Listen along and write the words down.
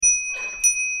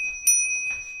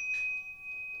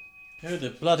Who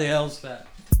the bloody hell's that?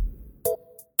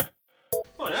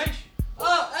 What, H?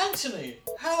 Oh, Anthony!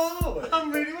 How are we?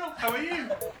 I'm really well. How are you?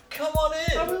 Come on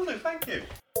in! I will do, thank you.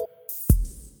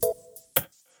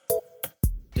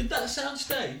 Did that sound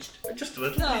staged? Just a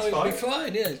little. No, it's it'll be fine.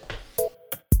 fine, yeah.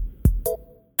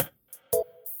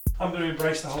 I'm going to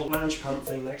embrace the whole lounge pant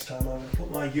thing next time. I'm going to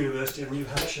put my University of New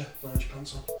Hampshire lounge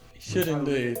pants on. You should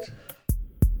indeed.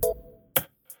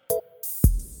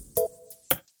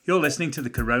 You're listening to the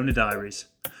Corona Diaries,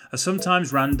 a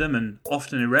sometimes random and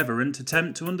often irreverent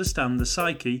attempt to understand the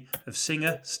psyche of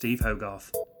singer Steve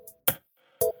Hogarth.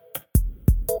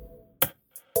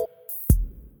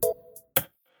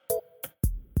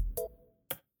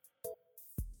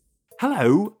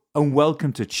 Hello and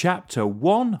welcome to chapter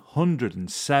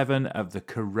 107 of the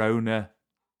Corona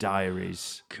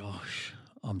Diaries. Gosh,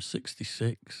 I'm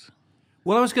 66.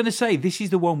 Well, I was going to say, this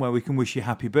is the one where we can wish you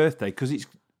happy birthday because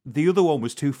the other one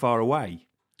was too far away.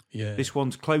 Yeah. This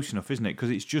one's close enough, isn't it? Because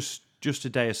it's just a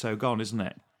day or so gone, isn't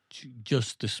it?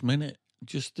 Just this minute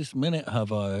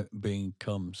have I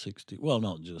become 60. Well,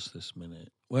 not just this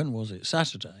minute. When was it?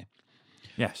 Saturday.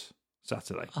 Yes,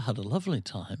 Saturday. I had a lovely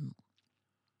time.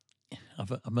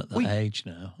 I'm at that age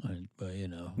now, but you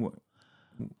know.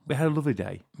 We had a lovely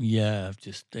day. Yeah, I've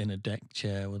just in a deck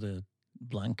chair with a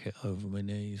blanket over my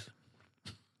knees.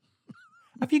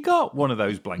 Have you got one of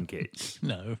those blankets?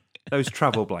 No. Those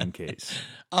travel blankets?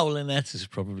 Oh, Lynette has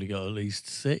probably got at least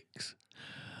 6.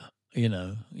 You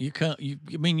know, you can't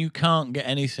get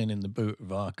anything in the boot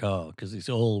of our car because it's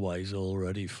always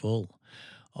already full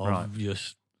of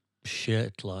just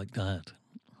shit like that.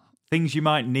 Things you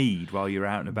might need while you're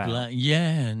out and about.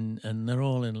 Yeah, and they're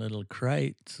all in little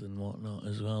crates and whatnot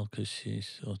as well because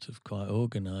she's sort of quite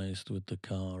organised with the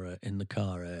car in the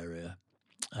car area.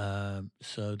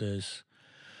 So there's,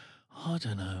 I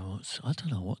don't know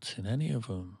what's in any of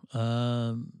them.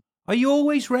 Are you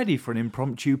always ready for an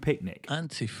impromptu picnic?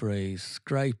 Antifreeze,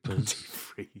 scrapers,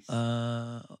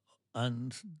 Antifreeze.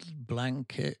 and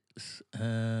blankets.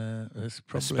 There's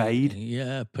probably spade?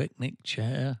 Yeah, picnic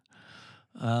chair.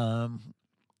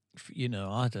 You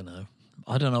know, I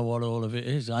don't know what all of it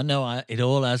is. I know it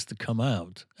all has to come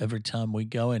out every time we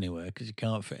go anywhere because you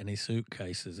can't fit any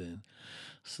suitcases in.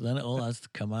 So then it all has to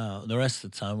come out. The rest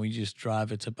of the time we just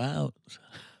drive it about.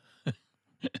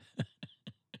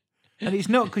 And it's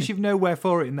not because you've nowhere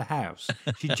for it in the house.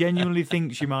 She genuinely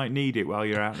thinks you might need it while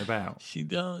you're out and about. She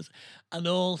does. And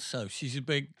also she's a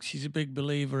big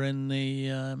believer in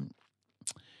the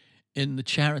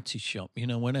charity shop. You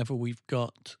know, whenever we've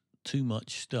got too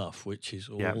much stuff, which is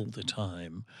all the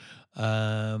time,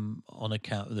 on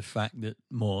account of the fact that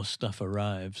more stuff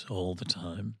arrives all the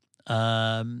time,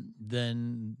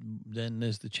 then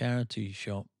there's the charity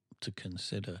shop to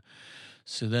consider.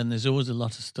 So then there's always a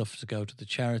lot of stuff to go to the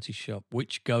charity shop,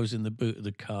 which goes in the boot of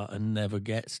the car and never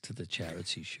gets to the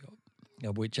charity shop,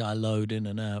 which I load in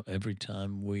and out every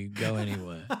time we go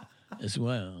anywhere as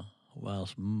well,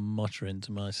 whilst muttering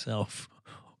to myself,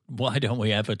 why don't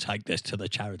we ever take this to the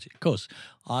charity? Of course,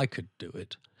 I could do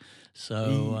it.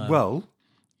 So,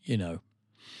 you know.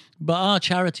 But our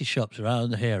charity shops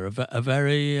around here are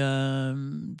very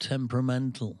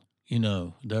temperamental. You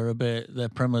know, they're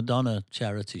prima donna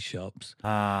charity shops.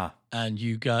 And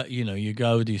you go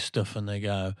with your stuff and they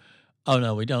go, oh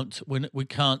no, we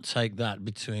can't take that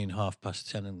between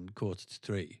 10:30 and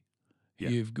 3:15.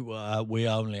 Yeah. We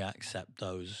only accept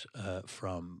those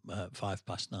from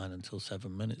 9:05 until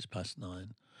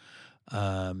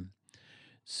 9:07.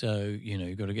 So, you know,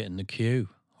 you've got to get in the queue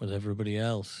with everybody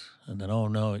else. And then, oh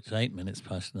no, it's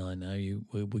 9:08 now.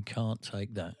 We can't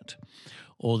take that.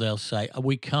 Or they'll say, oh,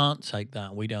 we can't take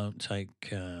that. We don't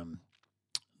take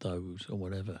those or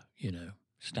whatever, you know,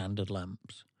 standard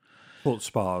lamps. Foot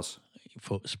spas.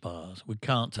 We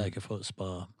can't take a foot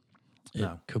spa. It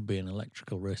could be an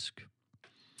electrical risk.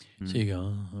 So you go,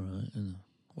 oh, all right. And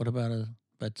what about a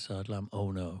bedside lamp?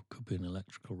 Oh, no, could be an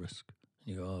electrical risk.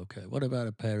 And you go, oh, okay. What about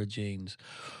a pair of jeans?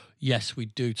 Yes, we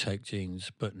do take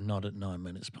jeans, but not at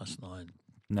 9:09.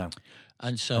 No.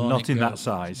 And so not in that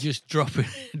size. Just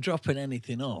dropping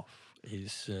anything off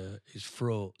is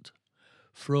fraught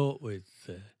with.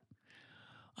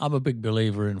 I'm a big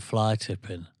believer in fly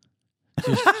tipping.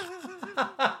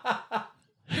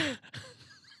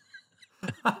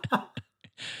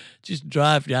 Just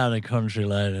drive down a country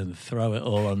lane and throw it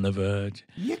all on the verge.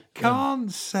 You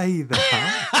can't say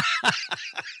that.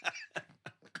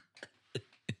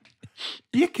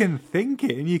 You can think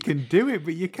it and you can do it,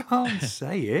 but you can't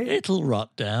say it. It'll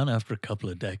rot down after a couple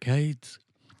of decades.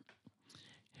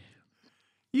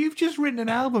 You've just written an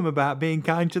album about being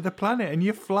kind to the planet and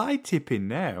you're fly tipping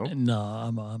now. No,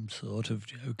 I'm sort of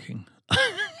joking.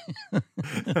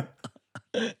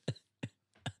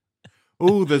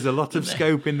 Oh, there's a lot of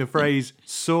scope in the phrase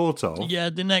 "sort of."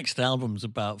 Yeah, the next album's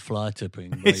about fly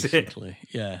tipping, Is it? basically.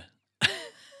 Yeah.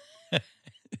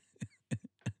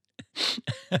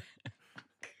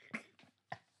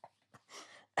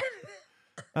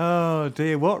 Oh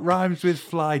dear, what rhymes with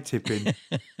fly tipping?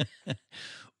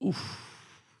 Oof.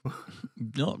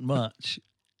 Not much.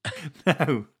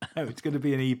 No, it's going to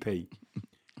be an E EP.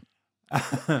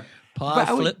 Pie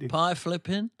flipping. Pie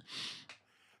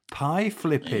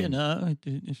flipping. You know,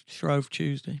 it's Shrove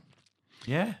Tuesday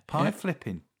Yeah, pie Yeah.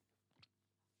 flipping.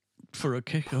 for a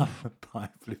kickoff. Pie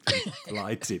flipping,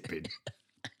 fly tipping.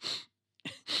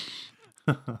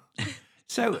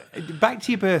 So, back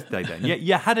to your birthday then.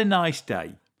 You had a nice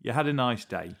day. You had a nice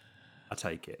day, I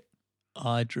take it.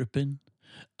 Eye dripping.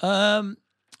 Me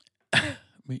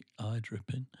eye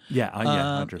dripping. Yeah,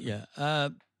 eye dripping. Yeah.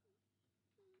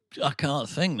 I can't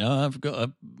think now. I've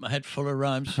got a head full of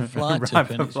rhymes for fly Rhyme for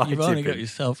tipping. fly You've only got tipping.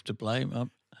 yourself to blame.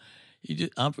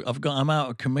 I'm out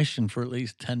of commission for at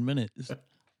least 10 minutes.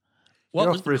 What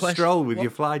You're was off for the a stroll with what-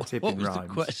 your fly tipping What was rhymes.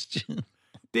 the question?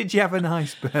 Did you have a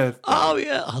nice birthday? Oh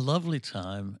yeah, a lovely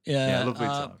time. Yeah, lovely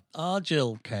time. Our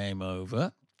Jill came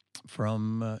over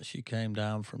from. She came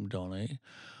down from Donny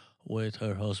with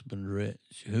her husband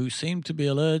Rich, who seemed to be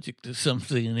allergic to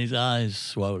something, and his eyes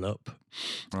swelled up.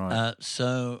 Right.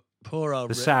 So poor old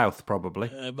The Rich, South, probably.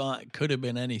 could have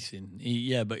been anything.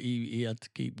 He had to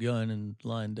keep going and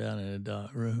lying down in a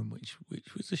dark room, which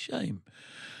was a shame.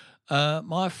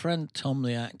 My friend Tom,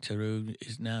 the actor, who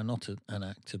is now not an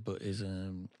actor but is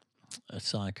a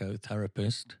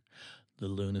psychotherapist, the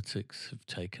lunatics have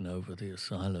taken over the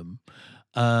asylum.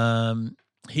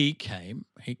 He came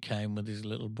with his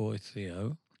little boy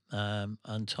Theo,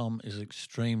 and Tom is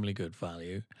extremely good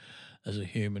value as a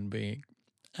human being.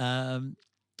 And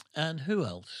who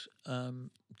else?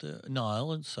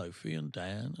 Niall and Sophie and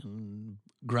Dan and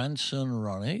grandson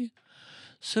Ronnie.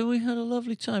 So we had a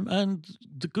lovely time, and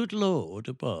the good Lord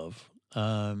above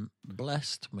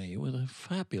blessed me with a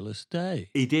fabulous day.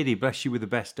 He did. He blessed you with the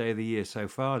best day of the year so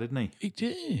far, didn't he? He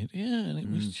did, yeah, and it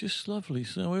was just lovely.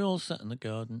 So we all sat in the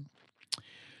garden,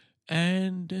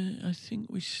 and I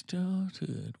think we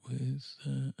started with.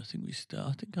 I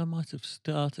think I might have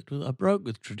started with. I broke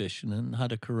with tradition and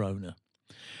had a Corona,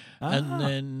 and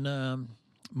then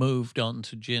moved on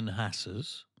to gin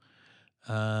Hassers.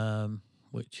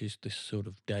 Which is this sort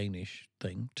of Danish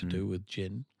thing to do with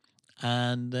gin.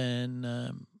 And then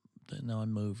I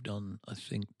moved on, I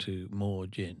think, to more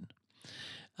gin.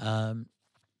 So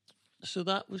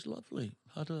that was lovely.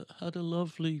 Had a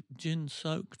lovely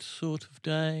gin-soaked sort of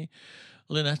day.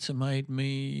 Lynetta made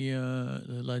me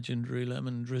the legendary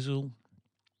lemon drizzle.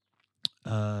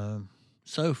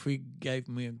 Sophie gave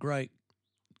me a great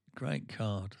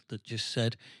card that just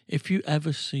said, if you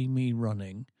ever see me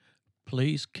running,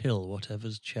 please kill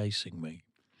whatever's chasing me,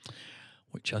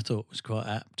 which I thought was quite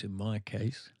apt in my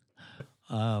case.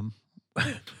 Oh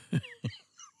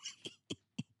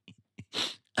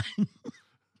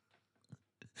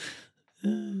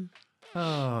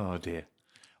dear.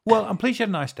 Well, I'm pleased you had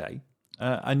a nice day,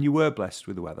 and you were blessed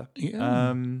with the weather.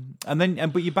 Yeah.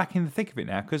 But you're back in the thick of it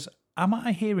now. Because am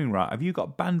I hearing right? Have you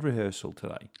got band rehearsal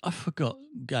today? I forgot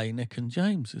Gay, Nick and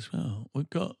James as well. We've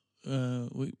got a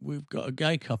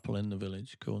gay couple in the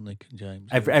village called Nick and James.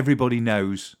 Everybody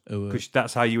knows, Who, because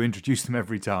that's how you introduce them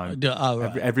every time.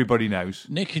 Right. Everybody knows.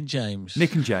 Nick and James.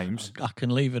 Nick and James. I can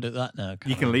leave it at that now.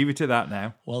 You can leave it at that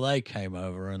now. Well, they came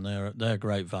over and they're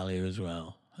great value as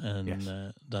well, and Yes.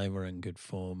 they were in good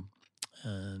form.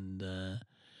 And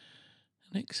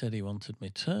Nick said he wanted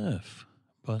me turf,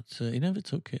 but he never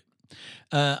took it.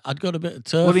 I'd got a bit of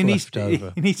turf Well, he left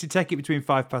over. needs to take it between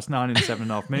 9:05 and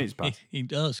 7.5 minutes past. He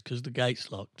does, because the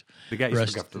gate's locked. The gate's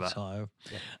rest locked of after the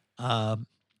that. time.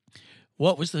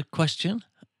 What was the question?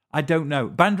 I don't know.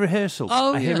 Band rehearsal.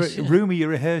 Oh, I hear yes, a yeah. rumour you're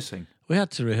rehearsing We had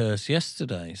to rehearse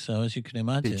yesterday, so as you can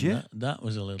imagine, Did you? That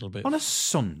was a little bit. on a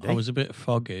Sunday. I was a bit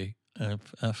foggy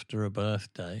after a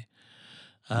birthday.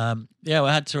 We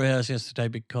had to rehearse yesterday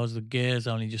because the Gears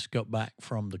only just got back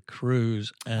from the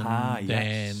cruise, and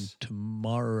then yes.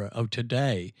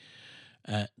 today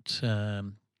at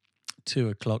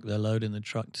 2:00 they're loading the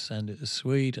truck to send it to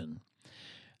Sweden,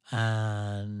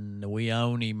 and we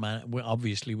only not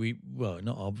obviously, but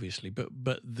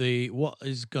what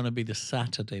is going to be the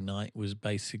Saturday night was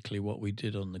basically what we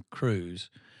did on the cruise,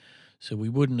 so we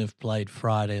wouldn't have played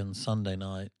Friday and Sunday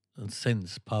night. And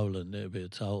since Poland, it would be a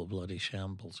total bloody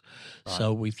shambles. Right.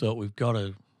 So we thought we've got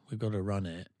to run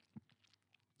it.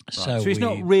 Right. So it's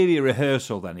not really a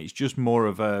rehearsal then. It's just more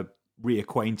of a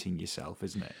reacquainting yourself,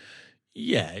 isn't it?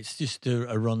 Yeah, it's just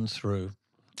a run through.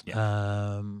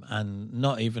 And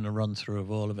not even a run through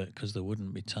of all of it because there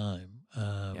wouldn't be time.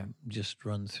 Just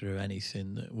run through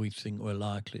anything that we think we're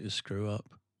likely to screw up,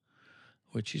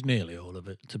 which is nearly all of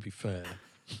it, to be fair.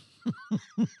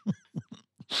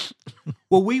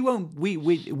 Well, we won't. We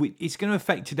it's going to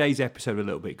affect today's episode a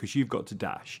little bit because you've got to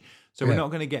dash. So we're not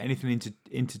going to get anything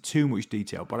into too much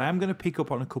detail. But I am going to pick up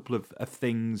on a couple of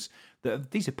things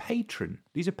these are patron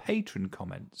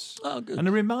comments. Oh, good. And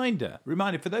a reminder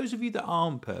for those of you that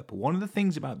aren't purple. One of the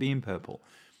things about being purple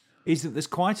is that there's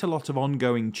quite a lot of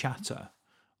ongoing chatter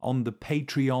on the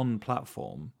Patreon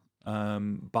platform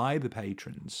by the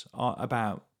patrons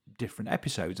about different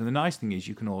episodes. And the nice thing is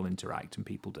you can all interact, and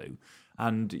people do.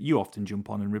 And you often jump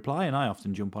on and reply, and I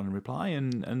often jump on and reply,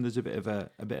 and there's a bit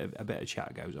of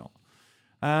chat goes on.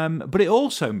 But it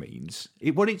also means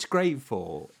what it's great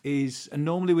for is, and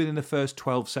normally within the first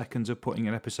 12 seconds of putting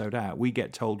an episode out, we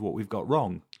get told what we've got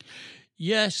wrong.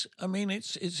 Yes, I mean,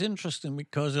 it's interesting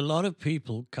because a lot of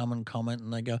people come and comment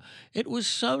and they go, it was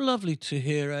so lovely to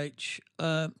hear H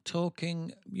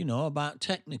talking, about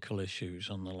technical issues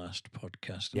on the last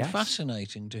podcast. And Yes.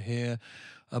 Fascinating to hear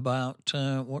about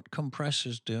what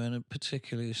compressors do, and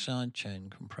particularly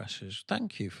sidechain compressors.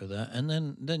 Thank you for that. And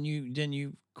then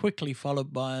you quickly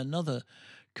followed by another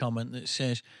comment that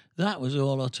says, that was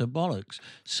all utter bollocks.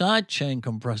 Sidechain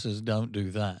compressors don't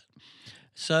do that.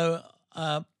 So...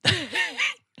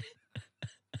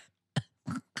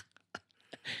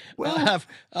 Well,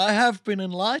 I have been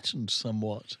enlightened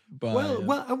somewhat by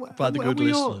the good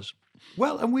listeners.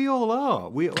 And we all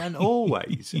are. And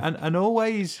always, and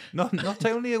always. Not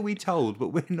only are we told, but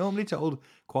we're normally told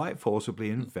quite forcibly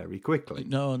and very quickly.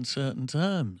 No uncertain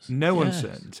terms.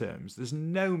 Uncertain terms. There's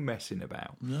no messing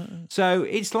about. No. So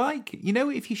it's like,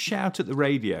 if you shout at the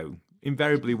radio,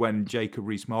 invariably when Jacob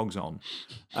Rees-Mogg's on,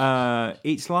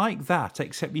 it's like that,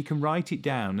 except you can write it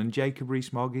down, and Jacob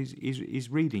Rees-Mogg is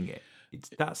reading it.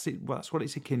 That's it. Well, that's what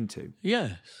it's akin to.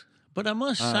 Yes, but I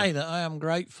must say that I am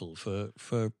grateful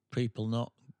for people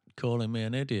not calling me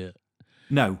an idiot.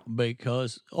 No,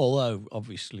 because although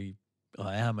obviously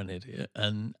I am an idiot,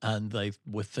 and they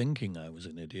were thinking I was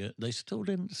an idiot, they still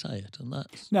didn't say it, and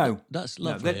that's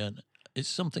lovely, and it's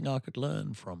something I could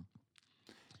learn from.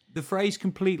 The phrase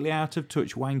 "completely out of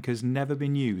touch wanker's" never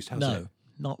been used, has it? No,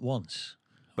 not once.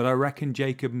 But I reckon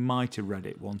Jacob might have read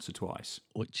it once or twice.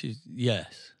 Which is,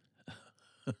 yes.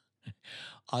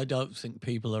 I don't think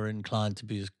people are inclined to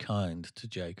be as kind to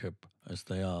Jacob as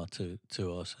they are to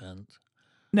us, and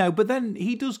no, but then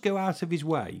he does go out of his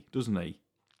way, doesn't he,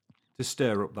 to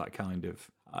stir up that kind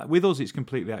of... with us, it's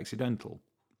completely accidental.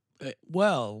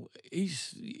 Well,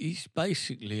 he's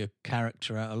basically a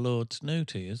character out of Lord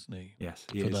Snooty, isn't he? Yes,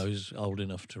 he For is. those old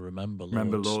enough to remember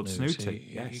Lord Snooty,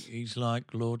 yes. He's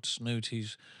like Lord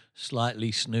Snooty's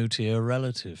slightly snootier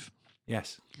relative.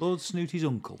 Yes, Lord Snooty's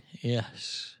uncle.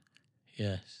 Yes.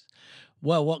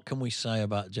 Well, what can we say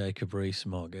about Jacob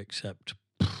Rees-Mogg except,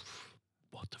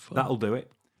 what the fuck? That'll do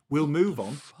it. We'll move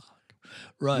on.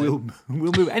 Right. We'll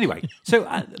move. Anyway, so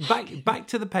back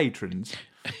to the patrons.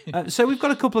 So we've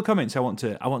got a couple of comments I want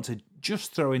to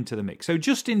just throw into the mix. So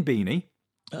Justin Beanie.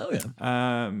 Oh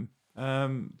yeah.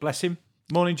 Bless him.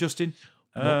 Morning, Justin.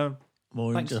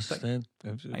 Morning, Justin.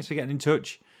 Thanks for getting in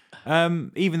touch.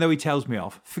 Even though he tells me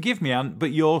off, forgive me, Ant,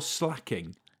 but you're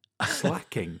slacking.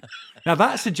 Slacking. Now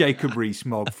that's a Jacob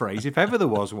Rees-Mogg phrase, if ever there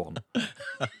was one.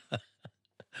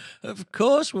 Of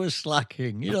course we're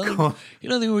slacking. You don't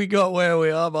think we got where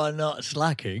we are by not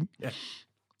slacking? Yeah.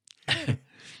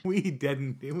 We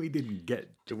didn't get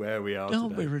to where we are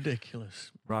Don't today. be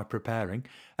ridiculous. Right, preparing.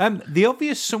 The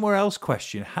obvious somewhere else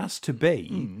question has to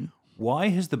be, why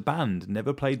has the band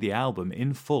never played the album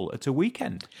in full at a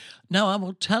weekend? Now, I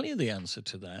will tell you the answer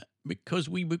to that, because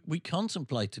we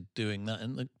contemplated doing that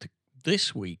in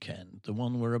this weekend, the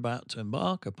one we're about to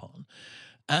embark upon,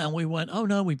 and we went, oh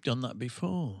no, we've done that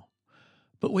before.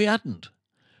 But we hadn't.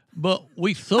 But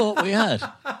we thought we had.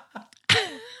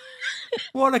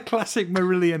 What a classic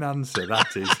Marillion answer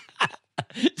that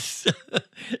is.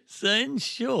 So in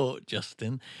short,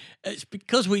 Justin, it's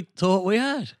because we thought we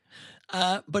had.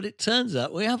 But it turns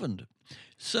out we haven't.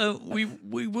 So we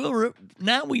will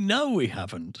now we know we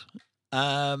haven't,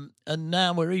 and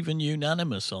now we're even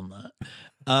unanimous on that.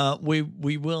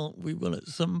 We will at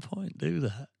some point do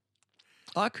that.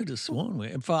 I could have sworn we.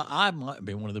 In fact, I might have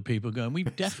been one of the people going,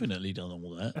 we've definitely done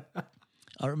all that.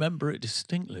 I remember it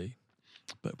distinctly,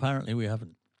 but apparently we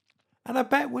haven't. And I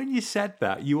bet when you said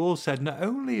that, you all said, not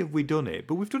only have we done it,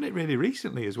 but we've done it really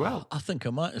recently as well. I think I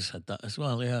might have said that as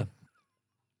well, yeah.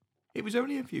 It was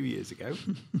only a few years ago.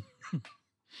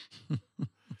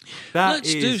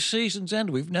 Let's do Season's End.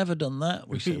 We've never done that,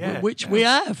 we said, Yeah, which we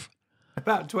have.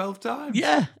 About 12 times.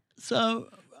 Yeah. So,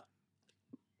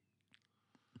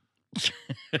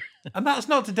 And that's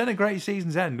not to denigrate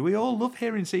Season's End. We all love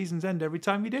hearing Season's End every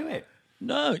time we do it.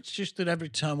 no, it's just that every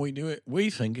time we do it, we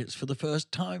think it's for the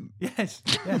first time. Yes,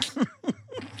 yes.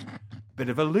 Bit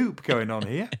of a loop going on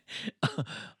here.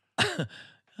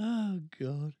 Oh,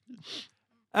 God.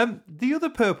 The other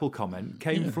purple comment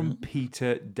came from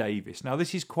Peter Davis. Now,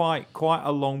 this is quite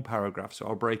a long paragraph, so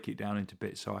I'll break it down into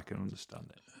bits so I can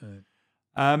understand it.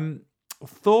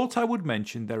 Thought I would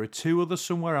mention there are 2 other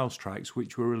Somewhere Else tracks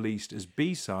which were released as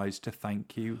B-sides to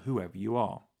Thank You, Whoever You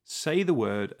Are. Say the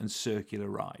Word and Circular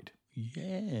Ride.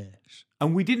 Yes.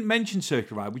 And we didn't mention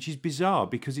Circular Ride, which is bizarre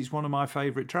because it's one of my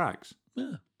favourite tracks.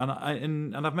 Yeah.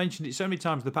 And I've mentioned it so many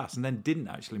times in the past and then didn't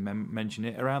actually mention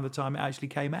it around the time it actually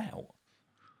came out.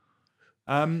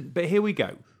 But here we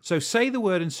go. So Say the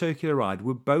Word and Circular Ride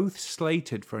were both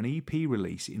slated for an EP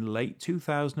release in late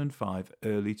 2005,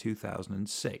 early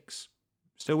 2006.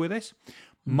 Still with us?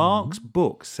 Mark's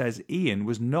book says Ian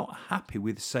was not happy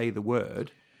with Say the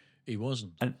Word. He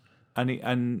wasn't.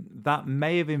 And that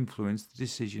may have influenced the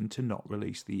decision to not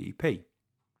release the EP.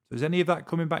 So is any of that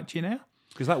coming back to you now?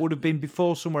 Because that would have been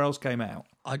before Somewhere Else came out.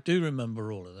 I do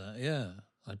remember all of that, yeah.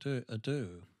 I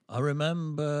do. I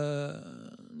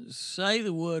remember Say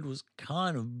the Word was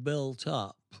kind of built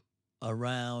up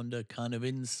around a kind of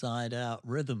inside-out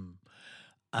rhythm,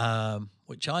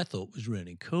 which I thought was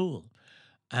really cool.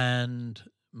 And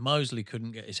Mosley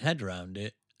couldn't get his head around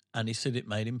it, and he said it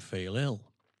made him feel ill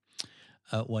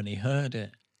when he heard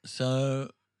it.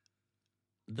 So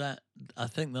I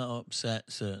think that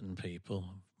upset certain people.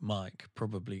 Mike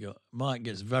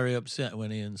gets very upset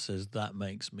when Ian says that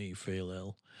makes me feel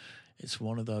ill. It's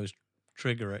one of those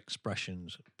trigger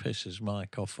expressions that pisses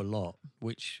Mike off a lot,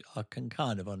 which I can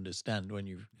kind of understand when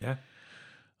you've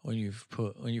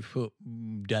put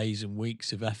days and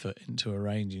weeks of effort into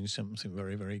arranging something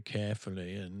very, very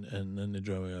carefully, and then the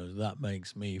drummer goes, that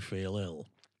makes me feel ill.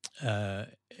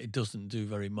 It doesn't do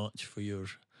very much for your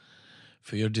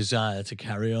desire to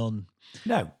carry on.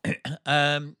 No.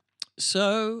 Ian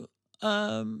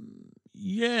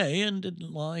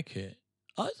didn't like it.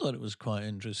 I thought it was quite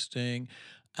interesting,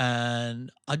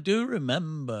 and I do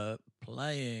remember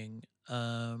playing.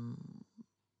 I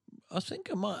think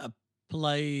I might have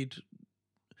played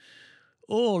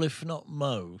all, if not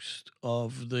most,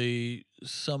 of the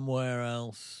Somewhere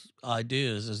Else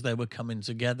ideas as they were coming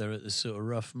together at the sort of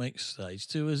rough mix stage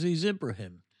to Aziz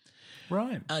Ibrahim.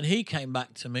 Right. And he came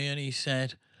back to me and he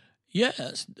said, yeah,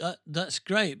 that's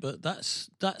great, but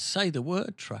that Say the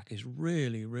Word track is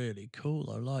really, really cool.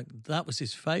 I like that. Was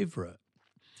his favourite.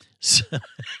 So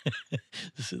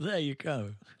there you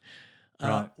go.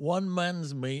 Right. One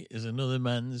man's meat is another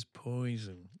man's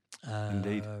poison.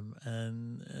 Indeed.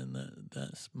 And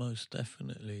that's most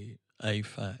definitely a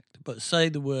fact. But Say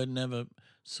the Word never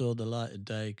saw the light of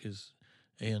day because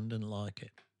Ian didn't like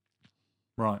it.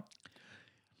 Right.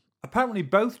 Apparently,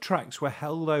 both tracks were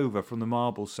held over from the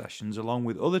Marble sessions along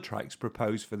with other tracks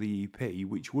proposed for the EP,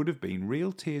 which would have been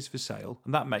Real Tears for Sale.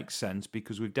 And that makes sense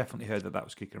because we've definitely heard that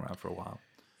was kicking around for a while.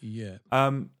 Yeah.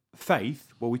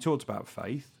 Faith, well, we talked about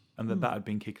Faith and that had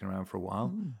been kicking around for a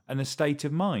while. And A State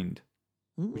of Mind,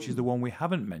 which is the one we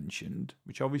haven't mentioned,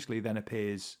 which obviously then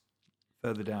appears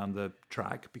further down the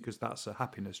track because that's a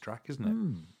happiness track, isn't it?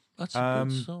 That's a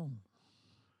good song.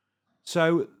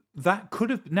 So that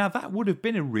would have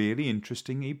been a really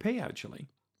interesting EP, actually.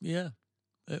 Yeah,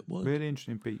 it would. Really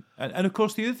interesting EP. And of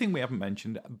course, the other thing we haven't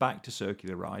mentioned, back to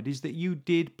Circular Ride, is that you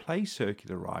did play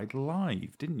Circular Ride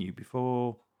live, didn't you?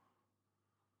 Before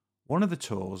one of the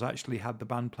tours actually had the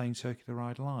band playing Circular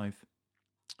Ride live.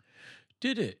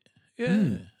 Did it?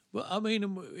 Yeah. Well, I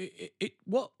mean,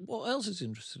 what else is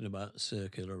interesting about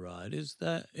Circular Ride is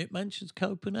that it mentions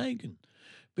Copenhagen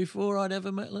before I'd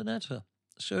ever met Lynetta.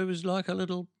 So it was like a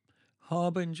little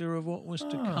harbinger of what was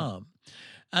to come.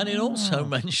 And it also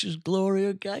mentions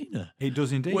Gloria Gaynor. It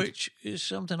does indeed. Which is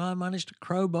something I managed to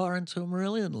crowbar into a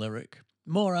Marillion lyric,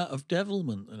 more out of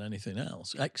devilment than anything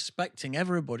else, expecting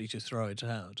everybody to throw it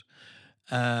out.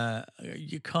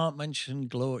 You can't mention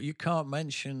Gloria. You can't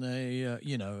mention a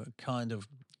kind of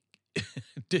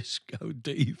disco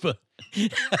diva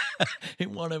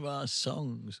in one of our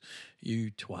songs,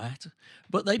 you twat.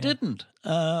 But they didn't,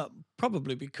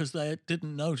 probably because they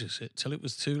didn't notice it till it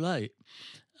was too late.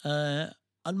 And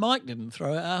Mike didn't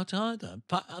throw it out either.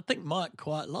 But I think Mike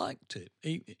quite liked it.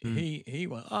 He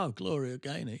went, oh, Gloria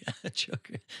Gaynor,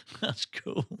 that's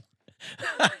cool.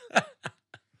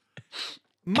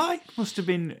 Mike must have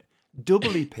been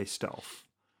doubly pissed off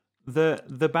that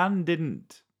the band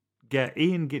didn't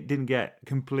didn't get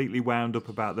completely wound up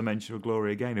about the mention of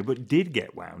Gloria Gaynor, but did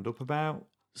get wound up about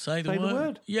Say the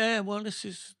word. Yeah, well, this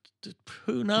is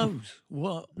who knows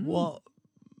what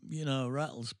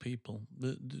rattles people.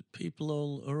 The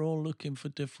people are all looking for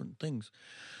different things.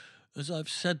 As I've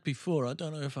said before, I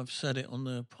don't know if I've said it on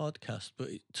the podcast, but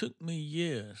it took me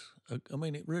years. I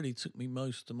mean, it really took me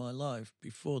most of my life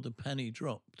before the penny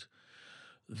dropped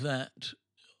that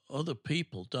other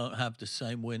people don't have the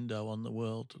same window on the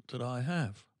world that I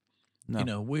have.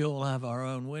 No. We all have our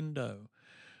own window.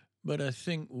 But I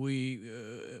think we,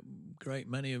 great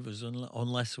many of us,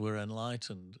 unless we're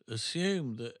enlightened,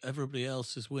 assume that everybody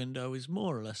else's window is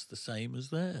more or less the same as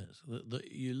theirs.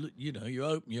 That you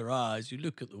open your eyes, you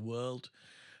look at the world,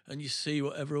 and you see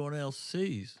what everyone else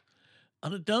sees.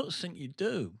 And I don't think you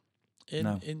do,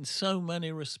 in so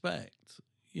many respects.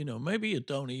 Maybe you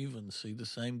don't even see the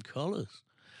same colours.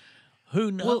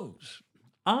 Who knows?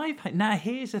 Now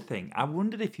here's the thing. I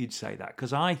wondered if you'd say that,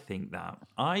 because I think that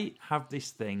I have this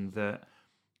thing that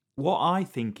what I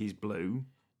think is blue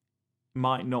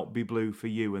might not be blue for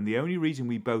you, and the only reason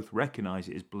we both recognise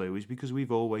it as blue is because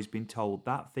we've always been told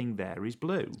that thing there is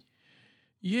blue.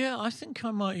 Yeah, I think I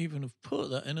might even have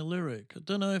put that in a lyric. I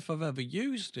don't know if I've ever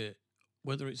used it,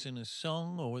 whether it's in a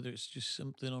song or whether it's just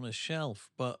something on a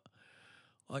shelf, but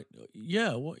what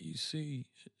you see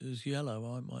as yellow,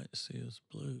 I might see as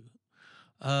blue.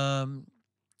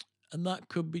 And that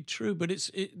could be true, but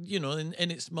in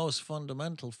its most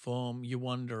fundamental form, you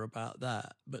wonder about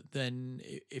that. But then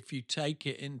if you take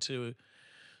it into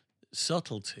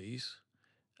subtleties,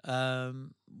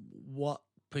 what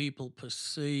people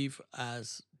perceive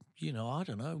as, I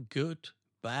don't know, good,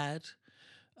 bad,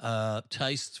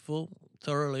 tasteful,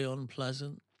 thoroughly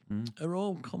unpleasant, are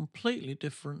all completely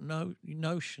different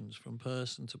notions from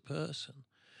person to person.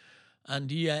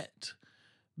 And yet,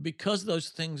 because those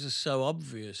things are so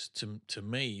obvious to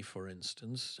me, for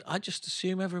instance, I just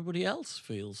assume everybody else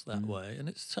feels that way. And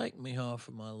it's taken me half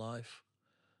of my life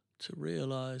to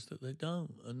realise that they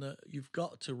don't, and that you've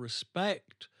got to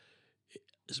respect it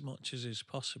as much as is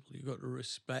possible. You've got to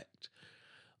respect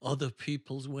other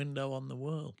people's window on the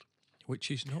world, which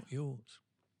is not yours.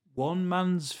 One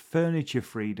man's furniture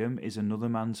freedom is another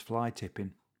man's fly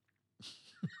tipping.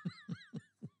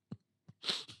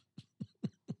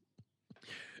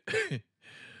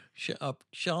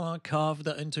 Shall I carve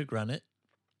that into granite?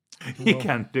 You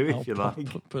can do if you like.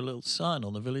 Put a little sign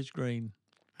on the village green.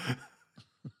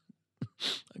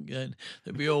 Again,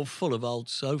 they'd be all full of old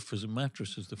sofas and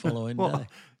mattresses the following day.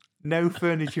 No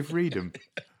furniture freedom.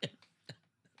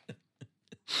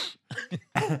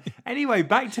 Anyway,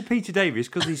 back to Peter Davis,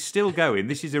 because he's still going.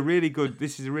 This is a really good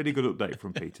update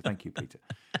from Peter. Thank you, Peter.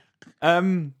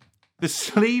 The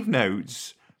sleeve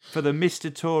notes for the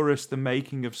Mr. Taurus, The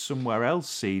Making of Somewhere Else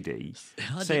CD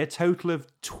say a total of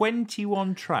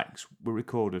 21 tracks were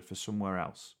recorded for Somewhere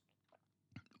Else.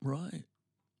 Right.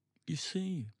 You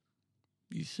see.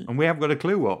 And we haven't got a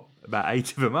clue what about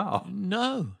 8 of them are.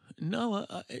 No,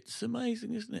 it's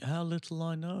amazing, isn't it, how little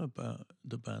I know about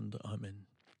the band that I'm in.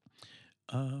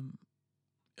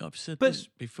 I've said this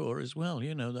before as well,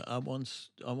 that I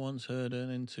once heard an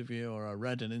interview, or I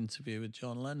read an interview with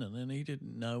John Lennon, and he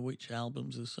didn't know which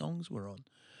albums the songs were on.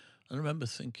 And I remember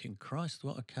thinking, Christ,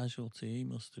 what a casualty, he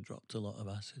must have dropped a lot of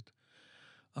acid.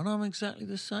 And I'm exactly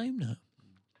the same now.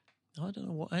 I don't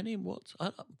know I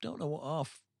don't know what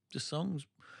half the songs,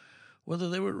 whether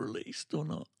they were released or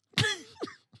not.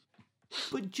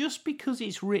 But just because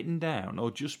it's written down,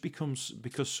 or just because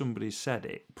somebody said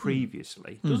it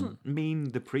previously, doesn't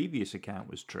mean the previous account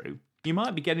was true. You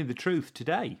might be getting the truth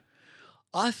today.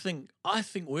 I think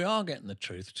we are getting the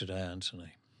truth today,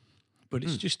 Anthony. But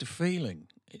it's just a feeling.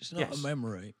 It's not a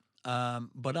memory.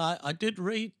 But I did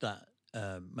read that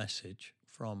message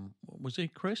from, was he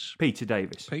Chris? Peter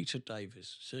Davis. Peter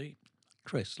Davis. See,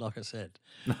 Chris, like I said.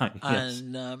 Yes.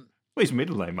 And well, his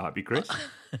middle name might be Chris.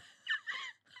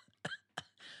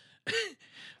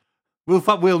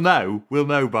 We'll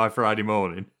know by Friday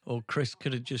morning. Or Chris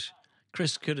could have just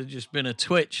been a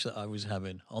twitch that I was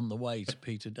having on the way to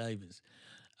Peter Davis.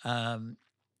 Yeah,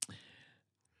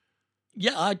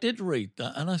 I did read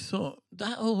that, and I thought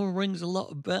that all rings a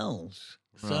lot of bells.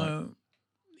 Right. So,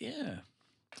 yeah,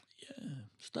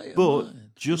 stay.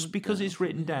 But just because it's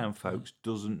written down, folks,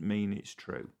 doesn't mean it's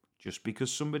true. Just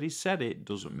because somebody said it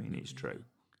doesn't mean it's true.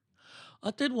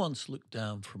 I did once look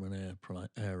down from an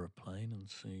aeroplane and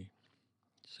see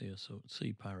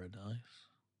paradise,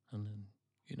 and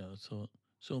then I thought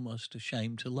it's almost a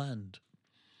shame to land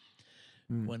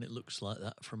when it looks like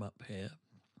that from up here.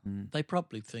 They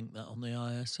probably think that on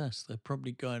the ISS. They're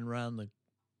probably going around the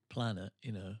planet,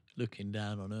 looking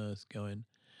down on Earth, going,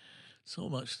 It's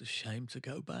almost a shame to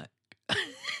go back.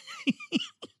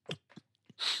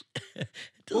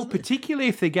 Well, particularly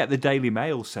if they get the Daily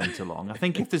Mail sent along. I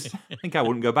think I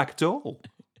wouldn't go back at all.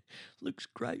 Looks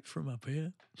great from up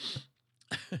here.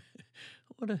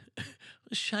 What a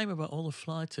shame about all the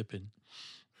fly tipping.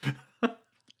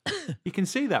 You can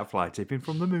see that fly tipping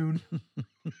from the moon.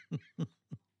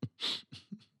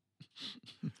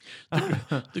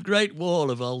 The Great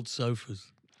Wall of Old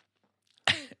Sofas.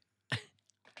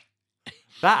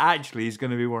 That actually is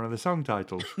going to be one of the song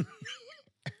titles.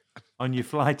 On your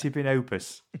fly tipping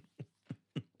opus.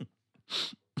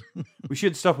 We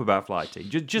should stop about fly tipping.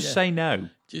 Just say no.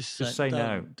 Just say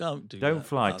no. Don't do Don't that.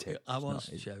 fly tip. I was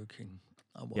joking.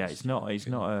 Yeah, it's not. It's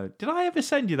not a. Did I ever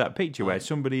send you that picture where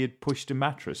somebody had pushed a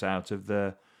mattress out of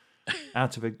a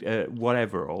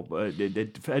whatever, or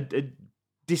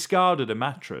discarded a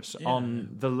mattress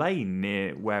on the lane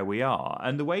near where we are,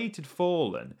 and the way it had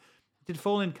fallen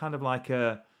kind of like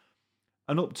an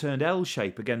upturned L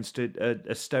shape against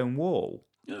a stone wall.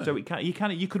 Yeah. So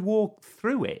you could walk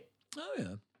through it. Oh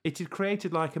yeah. It had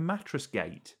created like a mattress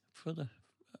gate.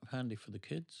 Handy for the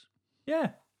kids. Yeah.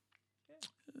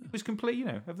 It was complete,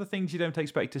 of the things you don't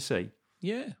expect to see.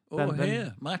 Yeah.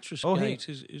 Mattress gate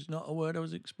is not a word I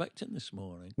was expecting this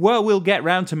morning. Well, we'll get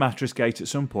round to mattress gate at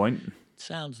some point.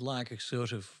 Sounds like a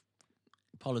sort of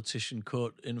politician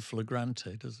caught in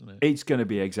flagrante, doesn't it? It's going to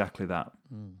be exactly that.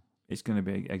 It's going to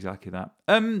be exactly that.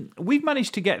 We've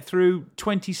managed to get through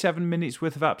 27 minutes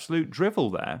worth of absolute drivel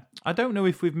there. I don't know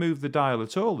if we've moved the dial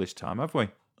at all this time, have we?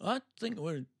 I think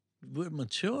we're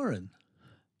maturing.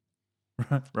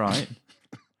 Right.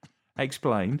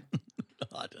 Explain.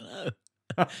 I don't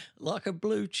know. Like a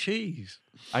blue cheese.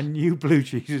 I knew blue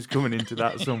cheese was coming into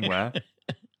that somewhere.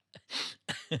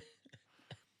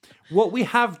 What we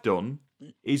have done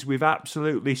is we've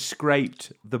absolutely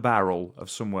scraped the barrel of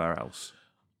somewhere else.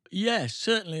 Yes,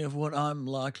 certainly of what I'm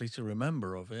likely to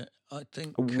remember of it. I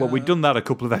think. Well, we'd done that a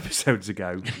couple of episodes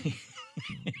ago,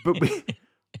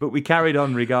 but we carried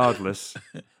on regardless.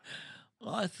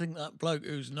 I think that bloke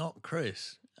who's not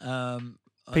Chris,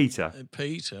 Peter.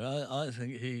 I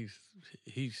think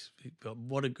he's got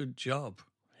what a good job.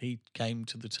 He came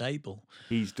to the table.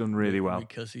 He's done really well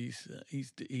because he's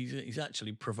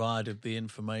actually provided the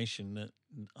information that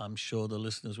I'm sure the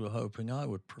listeners were hoping I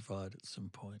would provide at some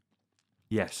point.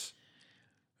 Yes.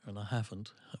 And I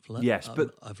haven't. I've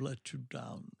let you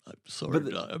down. I'm sorry.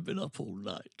 I've been up all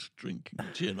night drinking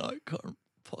gin. I can't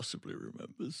possibly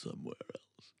remember somewhere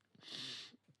else.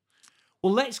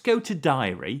 Well, let's go to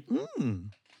Diary,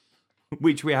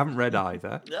 which we haven't read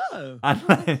either. No. And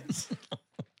let's...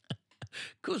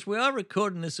 Of course, we are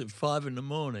recording this at 5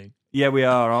 a.m. Yeah, we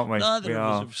are, aren't we? Neither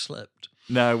of us have slept.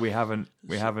 No, we haven't.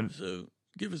 We haven't. So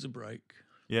give us a break.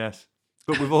 Yes.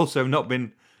 But we've also not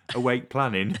been awake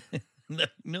planning. No,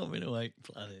 not been awake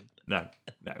planning. No.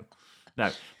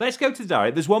 Let's go to the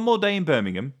Diary. There's one more day in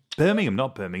Birmingham.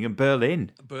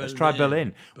 Berlin. Let's try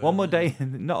Berlin. One more day.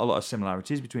 Not a lot of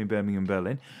similarities between Birmingham and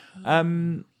Berlin.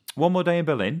 One more day in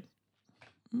Berlin.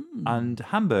 And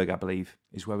Hamburg, I believe,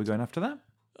 is where we're going after that.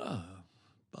 Oh,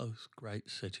 both great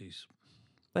cities.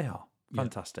 They are.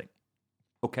 Fantastic.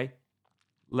 Yeah. Okay,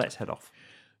 let's head off.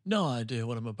 No idea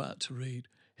what I'm about to read.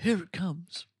 Here it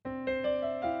comes.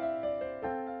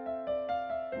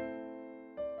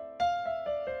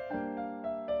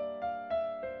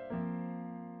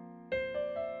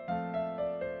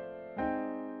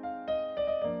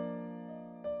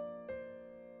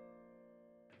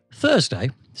 Thursday,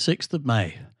 6th of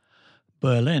May.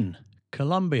 Berlin,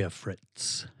 Columbia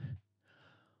Fritz.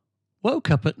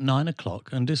 Woke up at 9 o'clock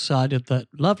and decided that,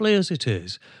 lovely as it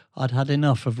is, I'd had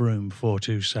enough of room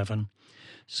 427.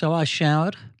 So I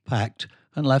showered, packed,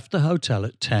 and left the hotel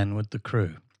at 10 with the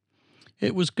crew.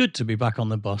 It was good to be back on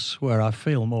the bus where I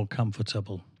feel more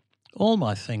comfortable. All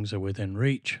my things are within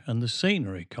reach and the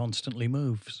scenery constantly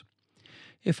moves.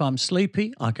 If I'm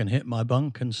sleepy, I can hit my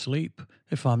bunk and sleep.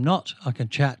 If I'm not, I can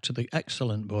chat to the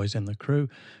excellent boys in the crew,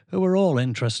 who are all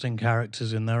interesting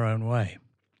characters in their own way.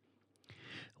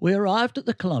 We arrived at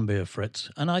the Columbia Fritz,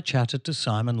 and I chatted to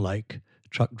Simon Lake,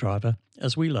 truck driver,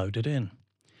 as we loaded in.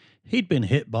 He'd been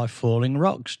hit by falling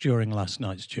rocks during last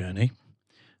night's journey.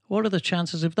 What are the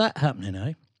chances of that happening,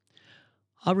 eh?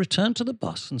 I returned to the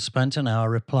bus and spent an hour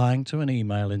replying to an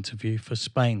email interview for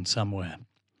Spain somewhere.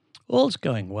 All's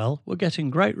going well. We're getting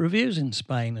great reviews in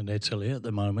Spain and Italy at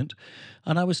the moment,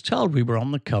 and I was told we were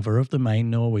on the cover of the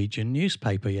main Norwegian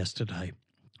newspaper yesterday.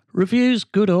 Reviews,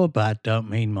 good or bad, don't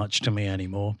mean much to me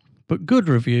anymore, but good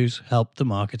reviews help the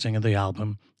marketing of the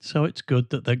album, so it's good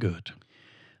that they're good.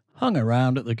 Hung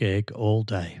around at the gig all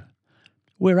day.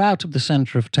 We're out of the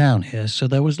centre of town here, so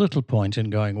there was little point in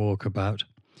going walkabout.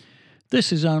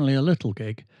 This is only a little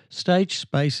gig. Stage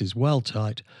space is well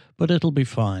tight, but it'll be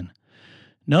fine.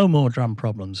 No more drum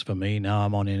problems for me now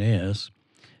I'm on in-ears.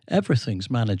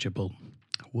 Everything's manageable.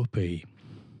 Whoopee.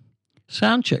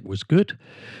 Soundcheck was good.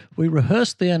 We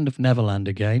rehearsed the end of Neverland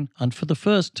again, and for the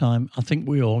first time I think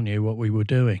we all knew what we were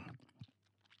doing.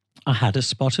 I had a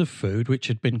spot of food which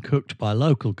had been cooked by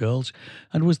local girls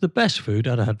and was the best food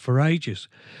I'd had for ages.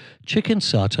 Chicken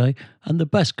satay and the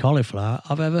best cauliflower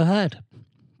I've ever had.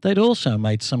 They'd also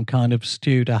made some kind of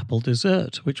stewed apple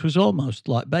dessert, which was almost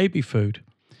like baby food.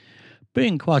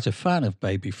 Being quite a fan of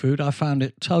baby food, I found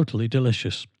it totally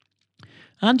delicious.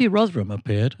 Andy Rotherham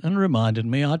appeared and reminded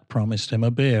me I'd promised him a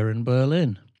beer in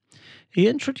Berlin. He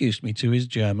introduced me to his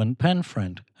German pen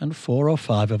friend, and 4 or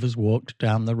 5 of us walked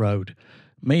down the road,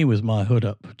 me with my hood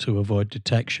up to avoid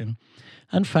detection,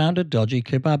 and found a dodgy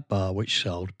kebab bar which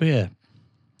sold beer.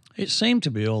 It seemed to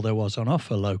be all there was on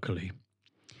offer locally.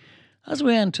 As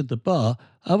we entered the bar,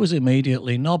 I was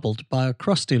immediately nobbled by a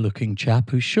crusty-looking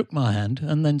chap who shook my hand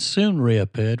and then soon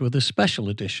reappeared with a special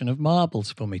edition of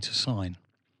marbles for me to sign.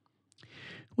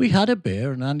 We had a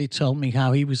beer and Andy told me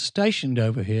how he was stationed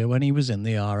over here when he was in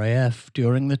the RAF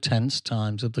during the tense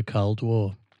times of the Cold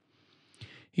War.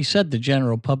 He said the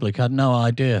general public had no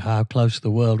idea how close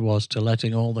the world was to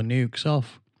letting all the nukes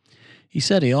off. He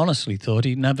said he honestly thought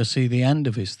he'd never see the end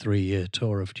of his 3-year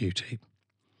tour of duty.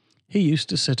 He used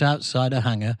to sit outside a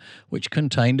hangar which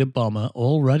contained a bomber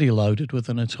already loaded with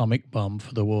an atomic bomb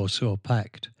for the Warsaw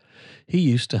Pact. He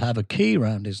used to have a key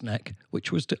round his neck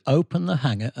which was to open the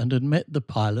hangar and admit the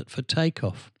pilot for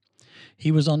takeoff.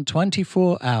 He was on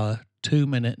 24-hour,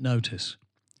 2-minute notice.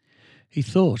 He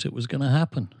thought it was going to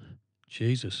happen.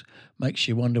 Jesus, makes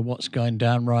you wonder what's going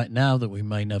down right now that we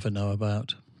may never know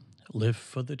about. Live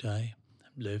for the day,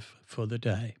 live for the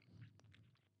day.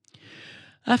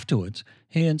 Afterwards,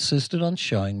 he insisted on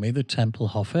showing me the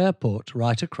Tempelhof Airport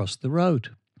right across the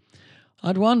road.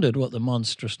 I'd wondered what the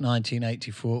monstrous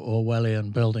 1984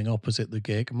 Orwellian building opposite the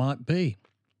gig might be.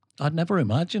 I'd never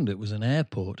imagined it was an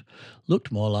airport.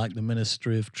 Looked more like the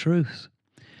Ministry of Truth.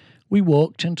 We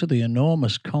walked into the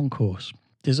enormous concourse,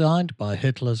 designed by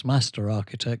Hitler's master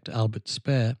architect Albert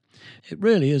Speer. It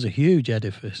really is a huge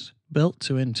edifice, built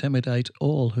to intimidate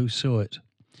all who saw it.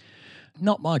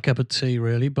 Not my cup of tea,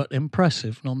 really, but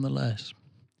impressive nonetheless.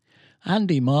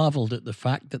 Andy marvelled at the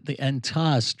fact that the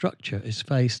entire structure is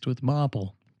faced with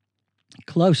marble.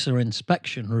 Closer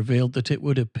inspection revealed that it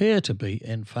would appear to be,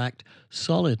 in fact,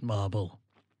 solid marble.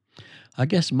 I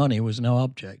guess money was no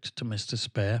object to Mr.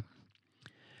 Speer.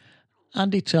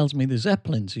 Andy tells me the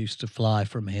Zeppelins used to fly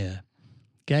from here.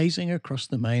 Gazing across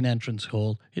the main entrance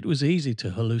hall, it was easy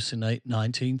to hallucinate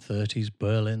 1930s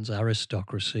Berlin's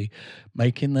aristocracy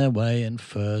making their way in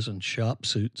furs and sharp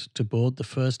suits to board the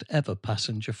first ever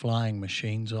passenger flying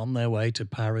machines on their way to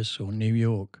Paris or New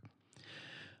York.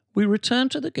 We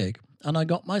returned to the gig, and I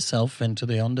got myself into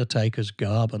the undertaker's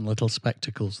garb and little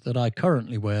spectacles that I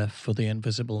currently wear for the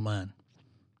Invisible Man.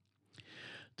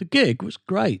 The gig was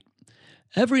great.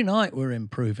 Every night we're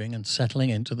improving and settling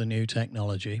into the new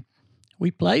technology.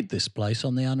 We played this place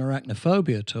on the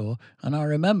Anarachnophobia tour, and I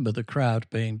remember the crowd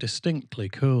being distinctly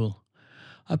cool.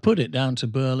 I put it down to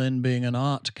Berlin being an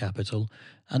art capital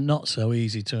and not so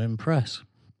easy to impress.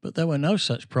 But there were no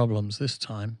such problems this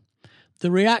time.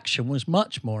 The reaction was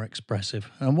much more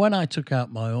expressive, and when I took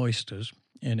out my oysters,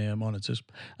 in-ear monitors,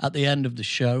 at the end of the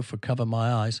show for Cover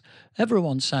My Eyes,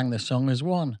 everyone sang the song as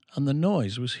one, and the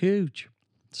noise was huge.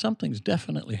 Something's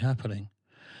definitely happening.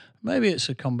 Maybe it's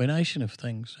a combination of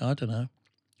things, I don't know.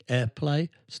 Airplay,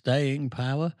 staying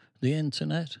power, the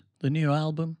internet, the new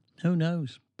album, who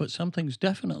knows? But something's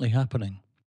definitely happening.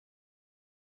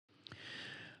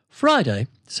 Friday,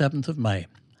 7th of May,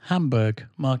 Hamburg,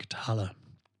 Markthalle.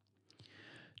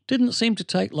 Didn't seem to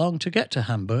take long to get to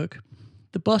Hamburg.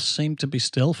 The bus seemed to be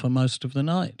still for most of the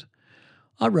night.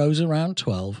 I rose around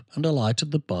 12 and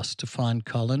alighted the bus to find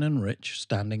Colin and Rich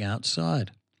standing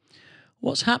outside.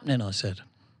 "What's happening?" I said.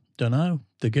 "Dunno,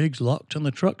 the gig's locked and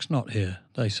the truck's not here,"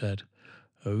 they said.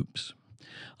 Oops.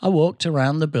 I walked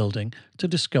around the building to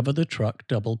discover the truck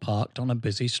double parked on a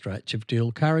busy stretch of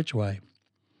dual carriageway.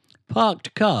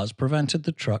 Parked cars prevented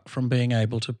the truck from being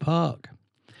able to park.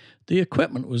 The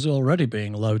equipment was already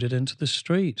being loaded into the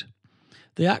street.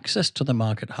 The access to the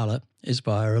Markthalle is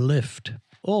via a lift,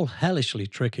 all hellishly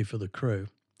tricky for the crew.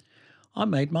 I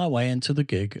made my way into the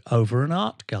gig over an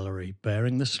art gallery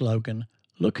bearing the slogan,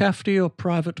 "Look after your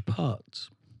private parts."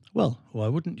 Well, why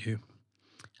wouldn't you?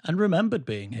 And remembered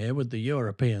being here with the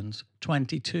Europeans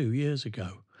 22 years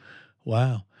ago.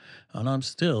 Wow, and I'm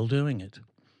still doing it.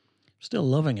 Still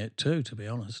loving it too, to be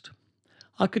honest.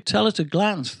 I could tell at a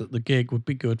glance that the gig would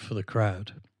be good for the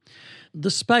crowd.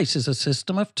 The space is a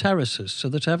system of terraces so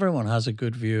that everyone has a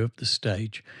good view of the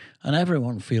stage and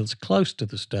everyone feels close to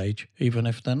the stage even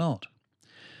if they're not.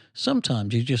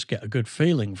 Sometimes you just get a good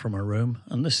feeling from a room,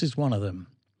 and this is one of them.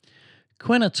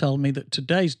 Quinna told me that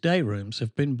today's day rooms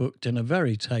have been booked in a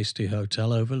very tasty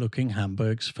hotel overlooking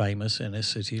Hamburg's famous inner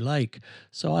city lake,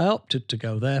 so I opted to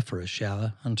go there for a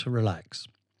shower and to relax.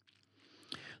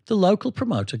 The local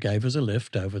promoter gave us a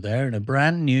lift over there in a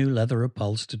brand new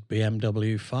leather-upholstered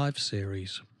BMW 5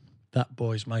 Series. That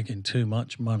boy's making too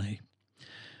much money.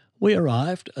 We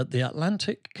arrived at the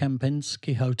Atlantic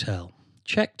Kempinski Hotel,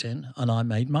 checked in, and I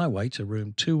made my way to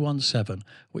room 217,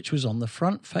 which was on the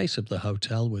front face of the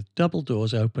hotel with double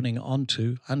doors opening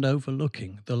onto and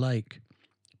overlooking the lake.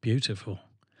 Beautiful.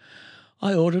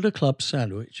 I ordered a club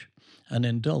sandwich, an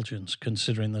indulgence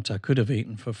considering that I could have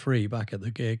eaten for free back at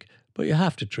the gig, but you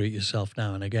have to treat yourself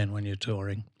now and again when you're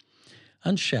touring,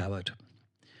 and showered.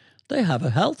 They have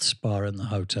a health spa in the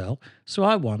hotel, so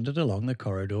I wandered along the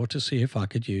corridor to see if I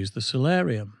could use the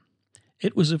solarium.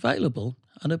 It was available,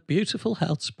 and a beautiful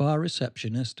health spa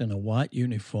receptionist in a white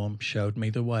uniform showed me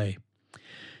the way.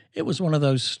 It was one of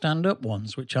those stand-up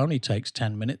ones which only takes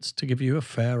 10 minutes to give you a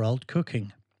fair old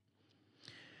cooking.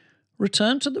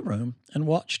 Returned to the room and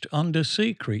watched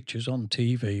undersea creatures on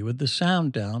TV with the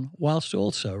sound down whilst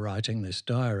also writing this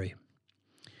diary.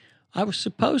 I was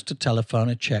supposed to telephone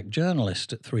a Czech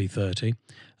journalist at 3:30,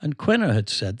 and Quinna had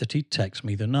said that he'd text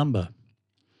me the number.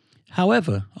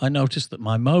 However, I noticed that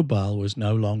my mobile was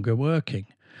no longer working.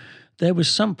 There was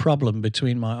some problem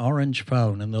between my Orange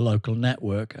phone and the local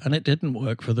network, and it didn't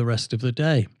work for the rest of the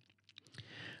day.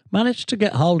 Managed to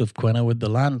get hold of Quinna with the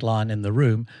landline in the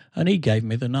room, and he gave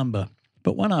me the number.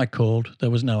 But when I called, there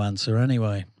was no answer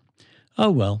anyway.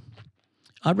 Oh well.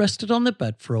 I rested on the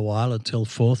bed for a while until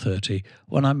 4:30,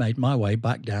 when I made my way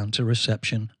back down to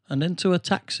reception and into a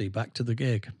taxi back to the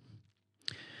gig.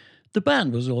 The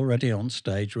band was already on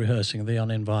stage rehearsing The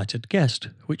Uninvited Guest,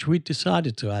 which we'd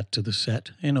decided to add to the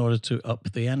set in order to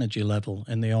up the energy level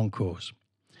in the encores.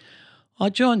 I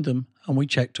joined them and we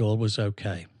checked all was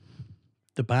okay.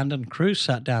 The band and crew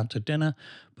sat down to dinner,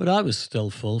 but I was still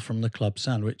full from the club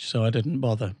sandwich, so I didn't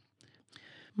bother.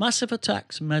 Massive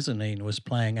Attack's Mezzanine was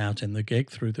playing out in the gig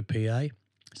through the PA,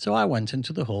 so I went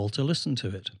into the hall to listen to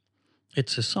it.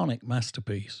 It's a sonic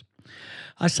masterpiece.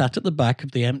 I sat at the back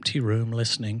of the empty room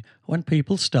listening when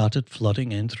people started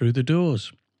flooding in through the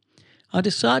doors. I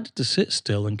decided to sit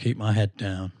still and keep my head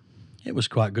down. It was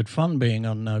quite good fun being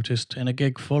unnoticed in a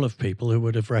gig full of people who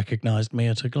would have recognised me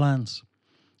at a glance.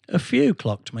 A few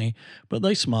clocked me, but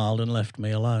they smiled and left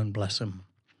me alone, bless 'em.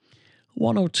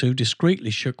 One or two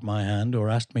discreetly shook my hand or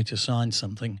asked me to sign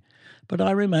something, but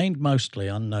I remained mostly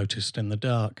unnoticed in the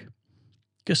dark.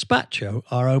 Gazpacho,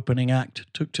 our opening act,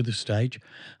 took to the stage,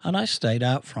 and I stayed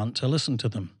out front to listen to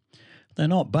them. They're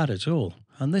not bad at all,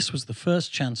 and this was the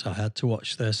first chance I had to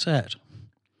watch their set.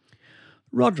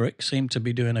 Roderick seemed to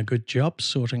be doing a good job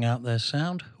sorting out their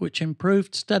sound, which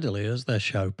improved steadily as their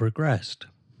show progressed.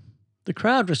 The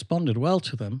crowd responded well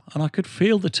to them, and I could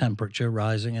feel the temperature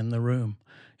rising in the room.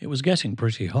 It was getting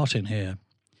pretty hot in here.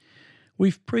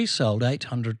 We've pre-sold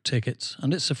 800 tickets,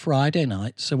 and it's a Friday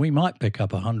night, so we might pick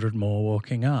up 100 more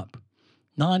walking up.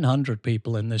 900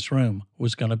 people in this room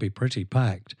was going to be pretty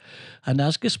packed, and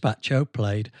as Gazpacho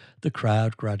played, the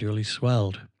crowd gradually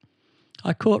swelled.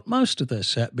 I caught most of their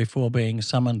set before being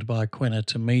summoned by Quinna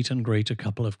to meet and greet a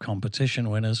couple of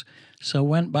competition winners, so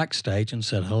went backstage and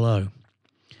said hello.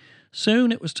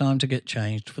 Soon it was time to get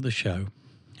changed for the show.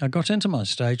 I got into my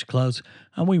stage clothes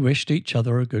and we wished each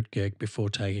other a good gig before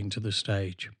taking to the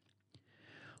stage.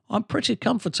 I'm pretty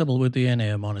comfortable with the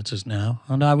in-ear monitors now,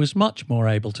 and I was much more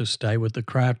able to stay with the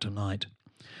crowd tonight.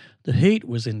 The heat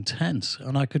was intense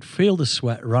and I could feel the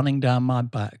sweat running down my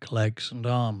back, legs and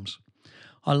arms.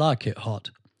 I like it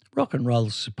hot. Rock and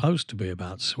roll's supposed to be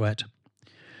about sweat.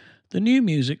 The new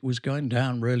music was going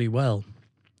down really well.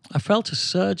 I felt a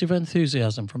surge of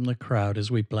enthusiasm from the crowd as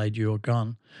we played You're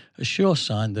Gone, a sure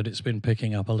sign that it's been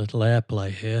picking up a little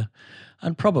airplay here,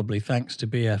 and probably thanks to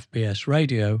BFBS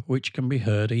radio, which can be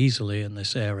heard easily in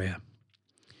this area.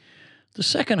 The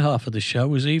second half of the show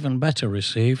was even better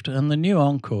received, and the new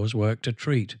encores worked a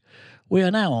treat. We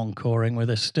are now encoring with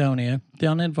Estonia, The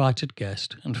Uninvited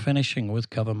Guest, and finishing with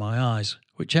Cover My Eyes,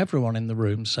 which everyone in the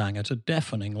room sang at a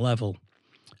deafening level.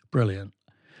 Brilliant.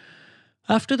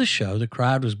 After the show, the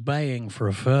crowd was baying for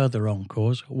a further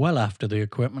encores well after the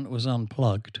equipment was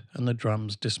unplugged and the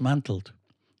drums dismantled.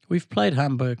 We've played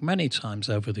Hamburg many times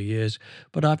over the years,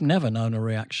 but I've never known a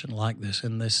reaction like this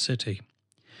in this city.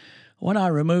 When I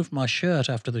removed my shirt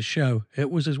after the show,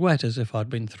 it was as wet as if I'd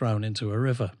been thrown into a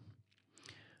river.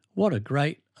 What a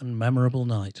great and memorable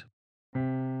night.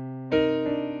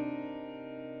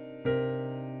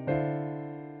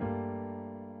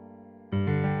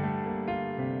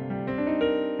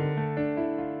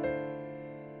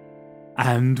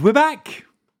 And we're back.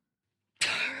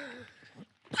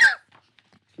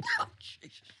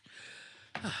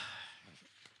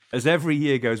 As every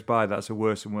year goes by, that's a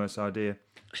worse and worse idea.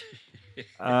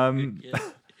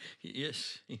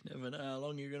 Yes, you never know how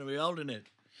long you're going to be holding it.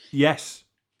 Yes.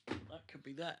 That could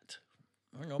be that.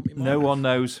 Hang on, No one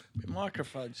knows. My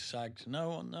microphone sagged. No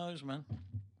one knows, man.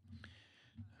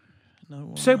 No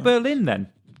one So knows. Berlin, then.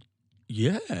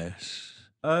 Yes.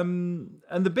 And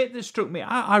the bit that struck me,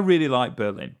 I really like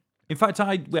Berlin. In fact,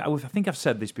 I think I've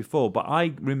said this before, but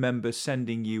I remember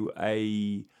sending you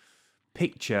a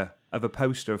picture of a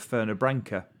poster of Ferner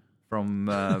Branca from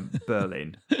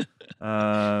Berlin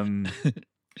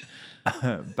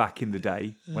back in the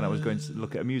day when I was going to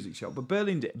look at a music shop. But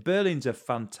Berlin's a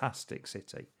fantastic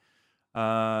city,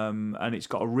 and it's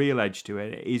got a real edge to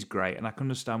it. It is great, and I can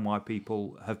understand why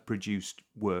people have produced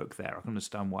work there. I can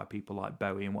understand why people like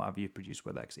Bowie and what have you produce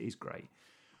work there, because it is great.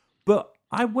 But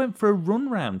I went for a run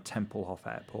round Tempelhof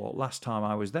Airport last time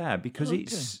I was there because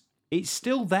it's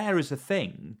still there as a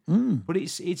thing, but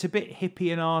it's a bit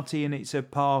hippie and arty, and it's a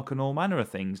park and all manner of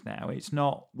things now. It's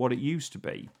not what it used to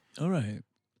be. All right.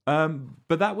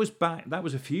 But that was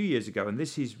a few years ago, and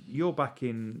you're back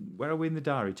in, where are we in the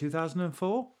diary?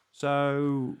 2004?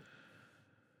 So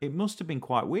it must have been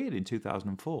quite weird in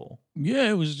 2004. Yeah,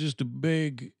 it was just a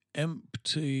big,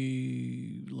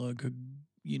 empty, like a,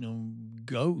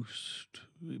 ghost.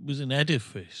 It was an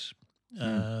edifice.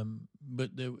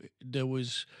 But there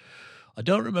was, I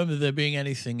don't remember there being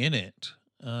anything in it.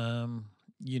 In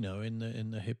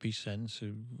the hippie sense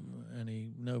of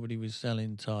nobody was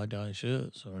selling tie-dye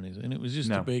shirts or anything. It was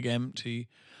just a big empty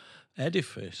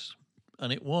edifice,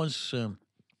 and it was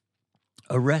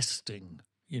arresting,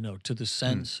 to the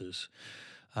senses.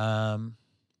 And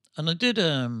I did.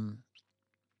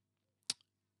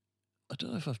 I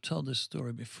don't know if I've told this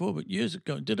story before, but years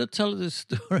ago, did I tell this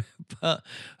story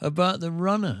about the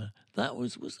runner?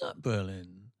 Was that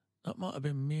Berlin? That might have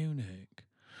been Munich.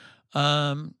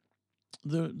 The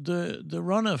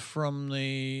runner from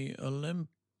the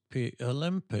Olympic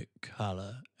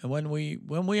Halle, and when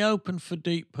we opened for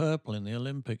Deep Purple in the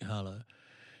Olympic Halle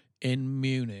in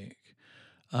Munich,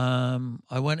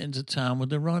 I went into town with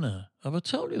the runner. Have I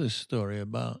told you this story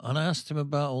and I asked him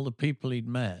about all the people he'd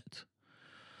met.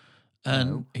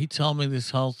 And he told me this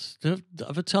whole stuff.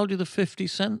 Have I told you the 50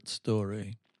 Cent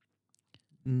story?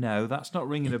 No, that's not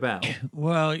ringing a bell.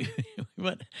 Well, I'm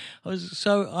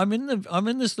in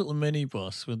this little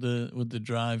minibus with the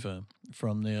driver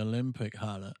from the Olympic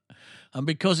Halle, and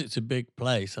because it's a big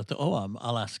place, I thought,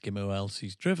 I'll ask him who else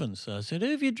he's driven. So I said, who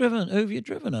have you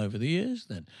driven over the years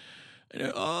then?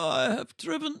 And I have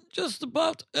driven just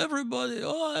about everybody.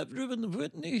 I have driven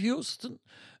Whitney Houston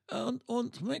and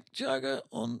Mick Jagger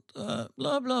and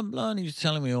blah, blah, blah. And he was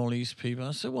telling me all these people.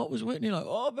 I said, what was Whitney like?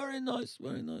 Oh, very nice,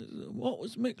 very nice. What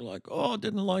was Mick like? Oh, I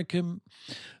didn't like him.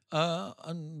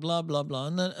 And blah, blah, blah.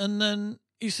 And then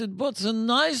he said, but the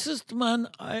nicest man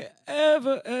I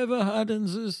ever had in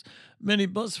this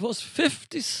minibus was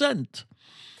 50 Cent.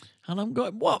 And I'm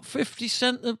going, what, 50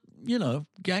 Cent,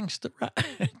 gangster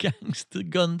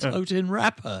gun-toting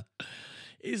rapper?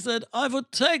 He said, I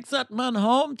would take that man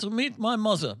home to meet my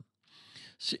mother.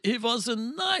 He was the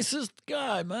nicest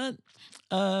guy, man.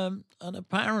 And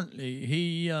apparently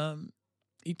he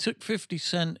took 50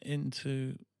 Cent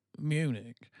into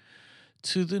Munich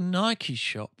to the Nike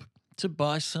shop to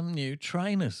buy some new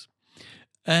trainers.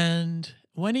 And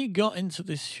when he got into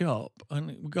this shop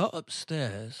and got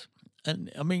upstairs, and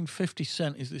 50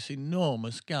 Cent is this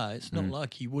enormous guy. It's not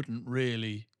like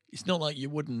it's not like you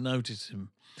wouldn't notice him.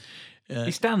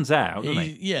 He stands out, doesn't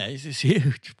he? Yeah, he's this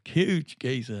huge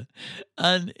geezer,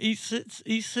 and he sits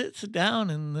down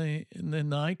in the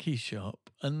Nike shop,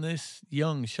 and this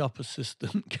young shop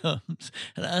assistant comes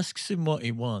and asks him what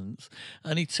he wants,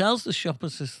 and he tells the shop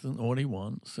assistant what he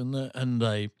wants, and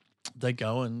they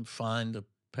go and find a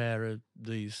pair of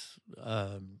these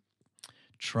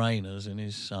trainers in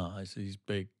his size, these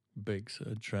big sort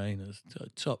of trainers,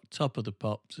 top of the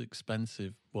pops,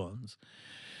 expensive ones.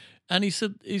 And he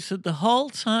said the whole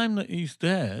time that he's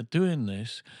there doing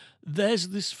this, there's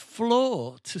this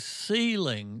floor to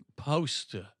ceiling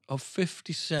poster of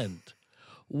 50 Cent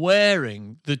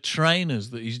wearing the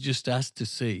trainers that he's just asked to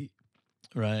see,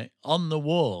 right, on the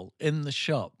wall in the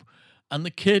shop. And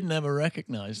the kid never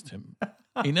recognized him.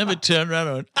 He never turned around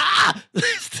and went,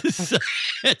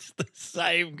 it's the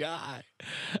same guy.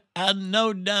 And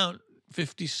no doubt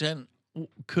 50 Cent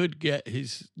could get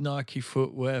his Nike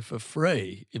footwear for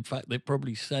free. In fact, they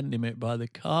probably send him it by the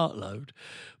cartload.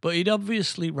 But he'd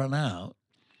obviously run out.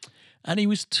 And he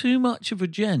was too much of a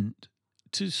gent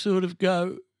to sort of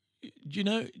go, do you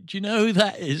know who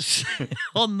that is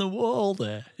on the wall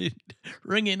there,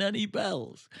 ringing any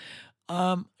bells?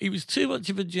 He was too much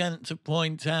of a gent to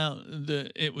point out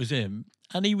that it was him,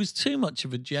 and he was too much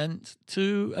of a gent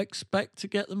to expect to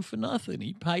get them for nothing.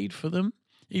 He paid for them,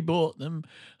 he bought them,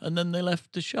 and then they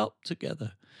left the shop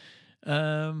together.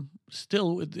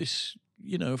 Still with this,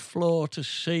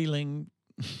 floor-to-ceiling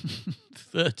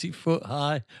 30-foot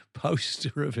high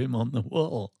poster of him on the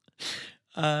wall.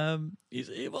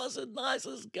 He was the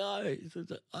nicest guy. He said,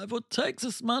 I would take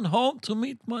this man home to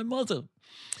meet my mother.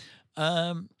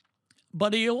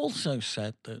 But he also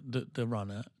said, that the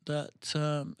runner, that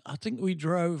I think we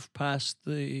drove past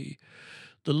the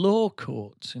law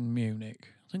courts in Munich.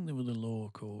 I think they were the law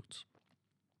courts.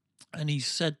 And he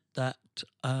said that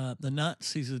the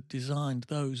Nazis had designed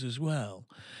those as well.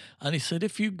 And he said,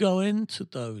 if you go into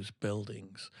those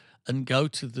buildings and go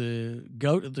to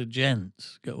the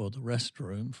gents, or the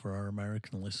restroom for our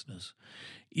American listeners,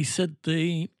 he said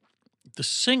the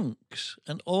sinks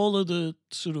and all of the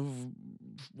sort of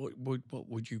what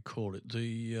would you call it?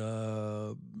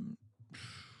 The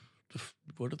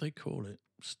what do they call it?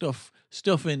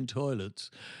 Stuff in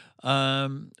toilets.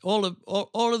 All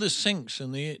of the sinks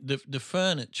and the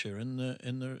furniture in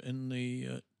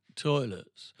the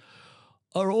toilets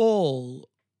are all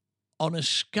on a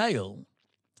scale.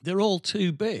 They're all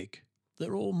too big.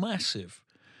 They're all massive,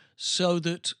 so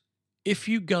that if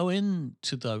you go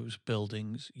into those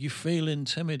buildings, you feel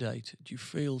intimidated. You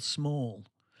feel small,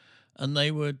 and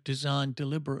they were designed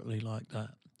deliberately like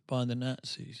that by the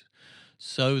Nazis,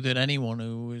 so that anyone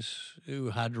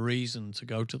who had reason to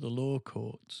go to the law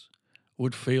courts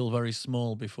would feel very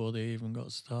small before they even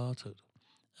got started.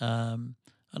 And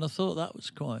I thought that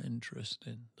was quite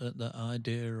interesting, that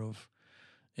idea of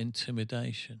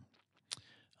intimidation,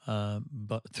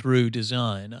 but through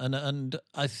design. And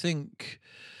I think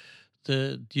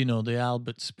the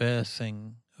Albert Speer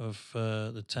thing of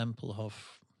the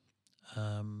Tempelhof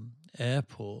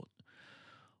airport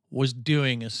was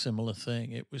doing a similar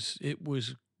thing. It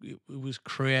was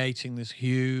creating this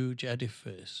huge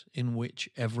edifice in which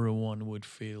everyone would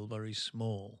feel very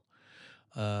small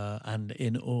and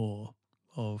in awe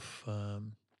of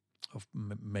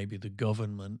maybe the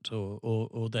government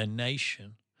or their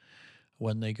nation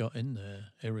when they got in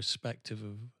there, irrespective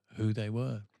of who they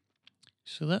were.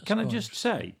 So that's. Can I just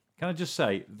say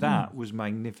that was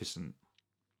magnificent.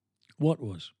 What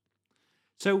was?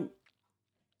 So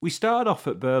we started off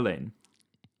at Berlin,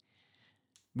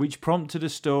 which prompted a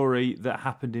story that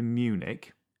happened in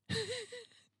Munich,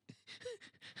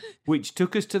 which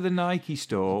took us to the Nike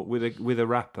store with a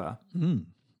rapper,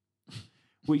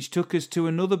 which took us to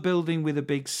another building with a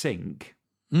big sink,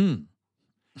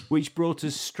 which brought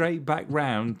us straight back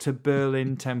round to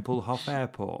Berlin Tempelhof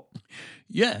Airport.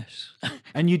 Yes.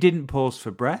 And you didn't pause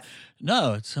for breath?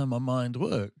 No, it's how my mind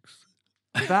works.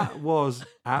 That was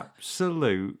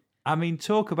absolute. I mean,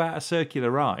 talk about a circular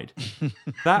ride.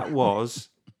 That was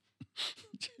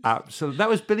absolute. That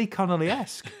was Billy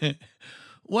Connolly-esque.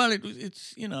 Well,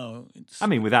 it's it's. I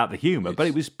mean, without the humour, but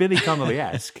it was Billy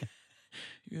Connolly-esque.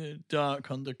 Dark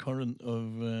undercurrent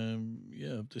of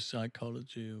the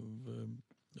psychology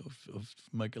of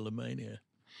megalomania.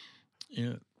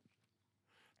 Yeah.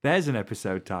 There's an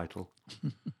episode title.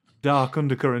 Dark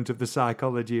Undercurrent of the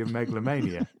Psychology of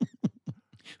Megalomania.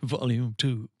 Volume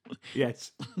 2.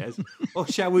 Yes. Or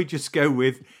shall we just go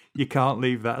with, you can't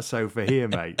leave that sofa here,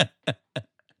 mate?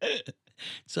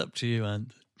 It's up to you,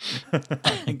 Ant. I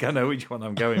think I know which one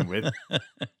I'm going with.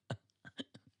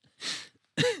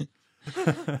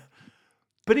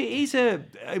 But it is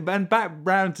and back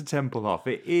round to Tempelhof,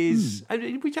 it is,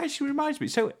 which actually reminds me.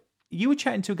 So you were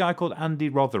chatting to a guy called Andy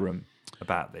Rotherham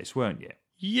about this, weren't you?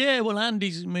 Yeah, well,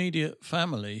 Andy's immediate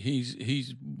family.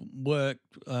 He's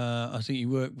worked. I think he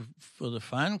worked for the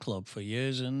fan club for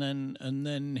years, and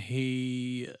then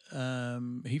he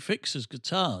fixes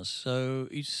guitars. So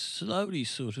he's slowly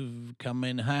sort of come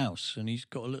in house, and he's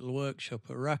got a little workshop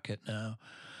at Racket now,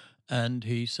 and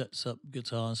he sets up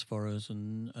guitars for us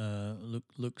and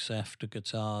looks after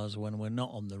guitars when we're not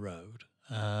on the road,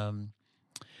 and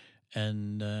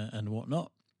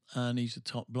whatnot. And he's a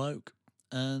top bloke.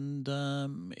 And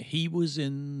he was I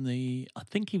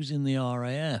think he was in the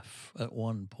RAF at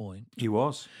one point. He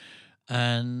was.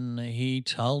 And he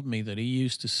told me that he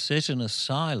used to sit in a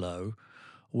silo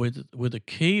with a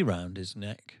key round his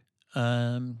neck,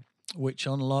 which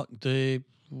unlocked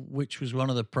which was one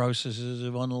of the processes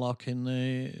of unlocking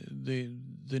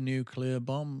the nuclear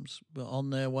bombs on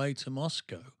their way to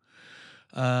Moscow.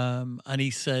 And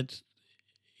he said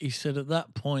at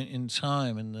that point in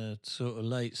time, in the sort of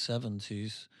late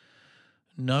 70s,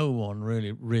 no one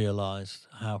really realised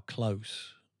how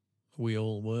close we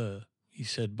all were. He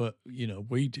said, but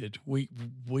we did.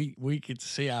 We could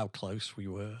see how close we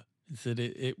were. He said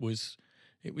it was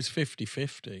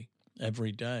 50-50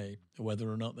 every day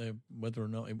whether or not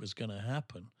it was going to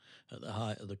happen at the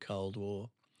height of the Cold War,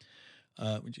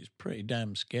 which is pretty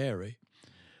damn scary.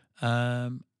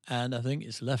 And I think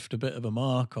it's left a bit of a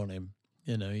mark on him.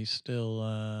 He's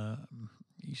still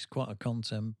he's quite a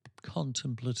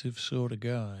contemplative sort of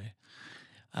guy.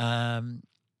 And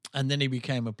then he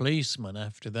became a policeman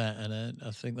after that, and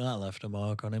I think that left a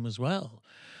mark on him as well.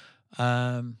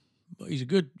 But he's a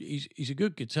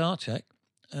good guitar tech,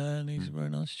 and he's a very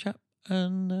nice chap,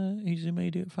 and he's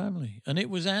immediate family. And it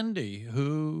was Andy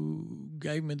who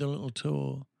gave me the little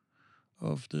tour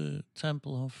of the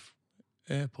Tempelhof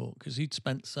airport, because he'd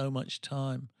spent so much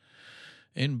time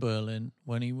in Berlin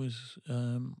when he was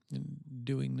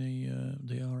doing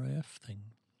the RAF thing.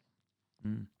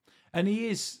 And he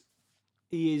is,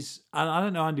 and I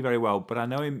don't know Andy very well, but I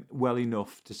know him well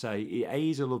enough to say, A,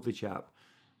 he's a lovely chap,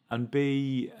 and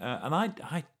B, and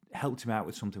I helped him out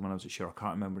with something when I was at Shore. I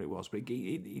can't remember what it was, but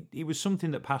it was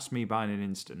something that passed me by in an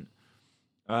instant.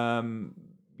 And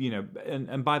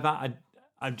by that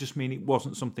I just mean it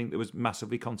wasn't something that was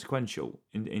massively consequential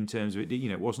in terms of it.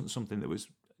 It wasn't something that was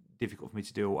difficult for me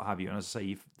to do or what have you. And as I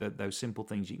say, those simple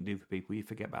things you can do for people, you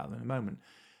forget about them in a moment.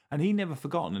 And he never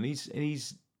forgotten, and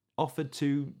he's offered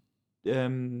to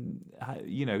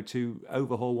to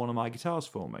overhaul one of my guitars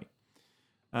for me.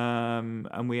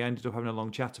 And we ended up having a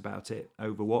long chat about it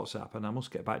over WhatsApp, and I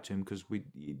must get back to him because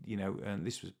and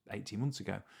this was 18 months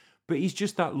ago. But he's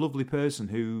just that lovely person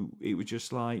who it was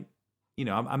just like, I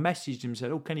messaged him and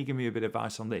said, "Oh, can you give me a bit of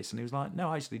advice on this?" And he was like,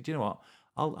 "No, actually, do you know what?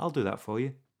 I'll do that for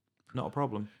you. Not a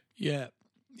problem." Yeah,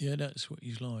 that's what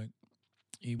he's like.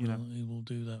 He will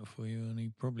do that for you, and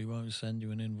he probably won't send you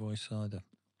an invoice either.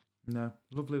 No,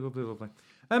 lovely.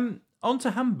 On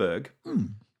to Hamburg.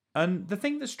 And the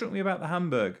thing that struck me about the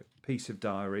Hamburg piece of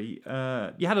diary,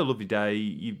 you had a lovely day.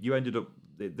 You ended up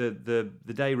the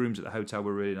day rooms at the hotel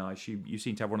were really nice. You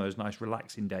seem to have one of those nice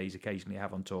relaxing days occasionally you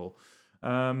have on tour.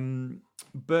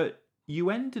 But you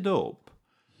ended up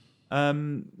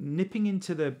nipping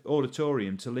into the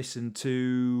auditorium to listen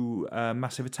to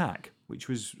Massive Attack, which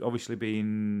was obviously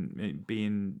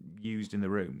being used in the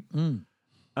room.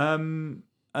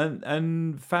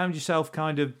 And found yourself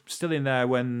kind of still in there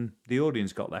when the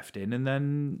audience got left in, and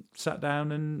then sat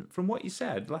down and, from what you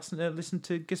said, listened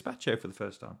to Gazpacho for the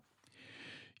first time.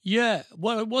 Yeah,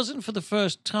 well, it wasn't for the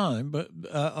first time, but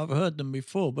I've heard them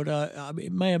before. But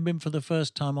it may have been for the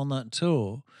first time on that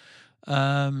tour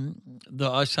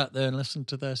that I sat there and listened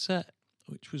to their set,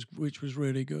 which was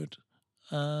really good.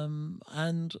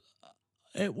 And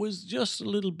it was just a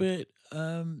little bit.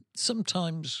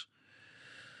 Sometimes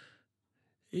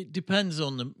it depends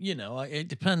on it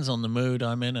depends on the mood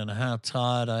I'm in and how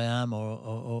tired I am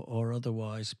or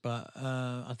otherwise. But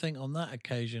I think on that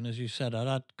occasion, as you said, I'd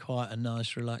had quite a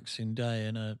nice relaxing day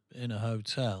in a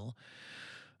hotel.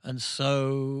 And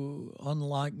so,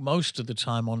 unlike most of the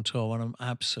time on tour when I'm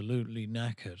absolutely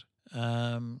knackered,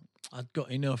 I'd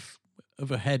got enough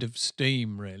of a head of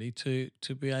steam really to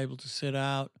be able to sit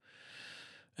out,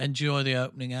 enjoy the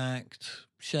opening act,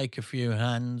 shake a few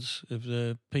hands of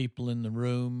the people in the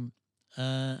room,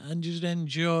 and just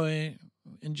enjoy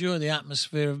the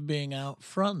atmosphere of being out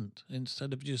front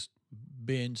instead of just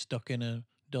being stuck in a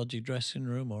dodgy dressing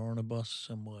room or on a bus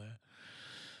somewhere.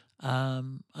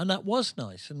 And that was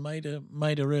nice and made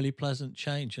a really pleasant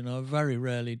change. And I very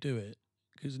rarely do it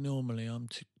because normally I'm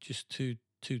just too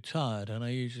tired, and I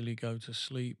usually go to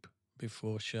sleep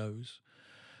before shows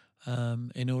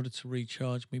in order to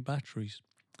recharge my batteries.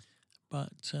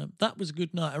 But that was a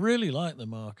good night. I really like the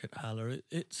Market Haller.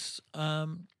 It's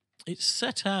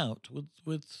set out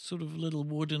with sort of little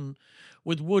wooden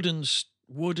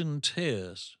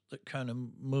tiers that kind of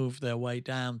move their way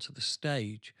down to the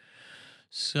stage,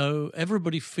 so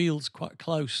everybody feels quite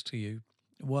close to you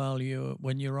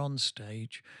when you're on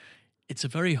stage. It's a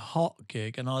very hot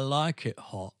gig, and I like it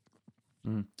hot.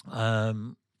 I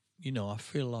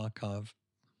feel like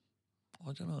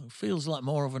I don't know, it feels like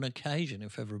more of an occasion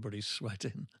if everybody's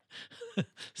sweating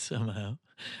somehow.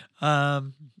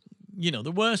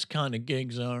 The worst kind of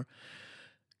gigs are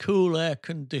cool,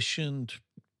 air-conditioned,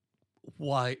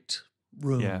 white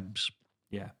rooms.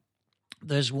 Yeah.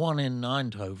 There's one in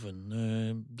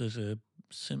Eindhoven. There's a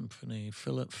symphony,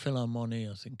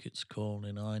 Philharmonie, I think it's called,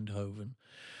 in Eindhoven.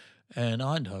 And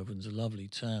Eindhoven's a lovely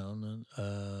town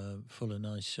and full of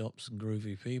nice shops and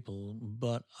groovy people.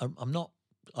 But I'm not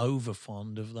over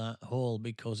fond of that hall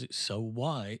because it's so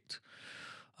white.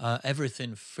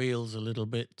 Everything feels a little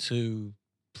bit too,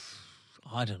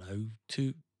 I don't know,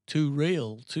 too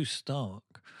real, too stark.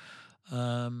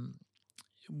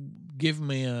 Give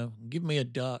me a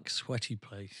dark, sweaty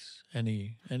place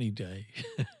any day.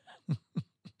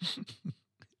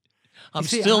 I'm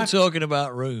still talking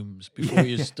about rooms before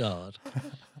you start.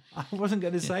 I wasn't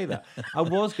going to say that. I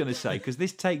was going to say, because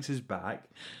this takes us back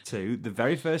to the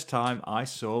very first time I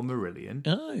saw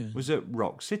Marillion was at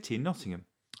Rock City in Nottingham.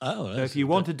 Oh, so if you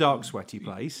want a dark, sweaty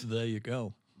place, there you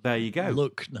go. There you go.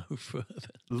 Look no further.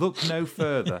 Look no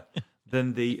further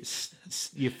than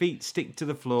your feet stick to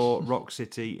the floor, Rock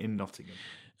City in Nottingham.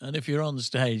 And if you're on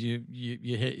stage, you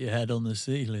hit your head on the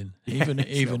ceiling, even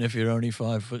if you're only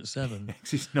 5'7".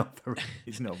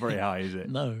 It's not very high, is it?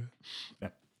 No.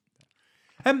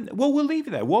 Well, we'll leave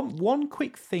it there. One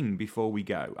quick thing before we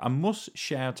go. I must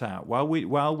shout out while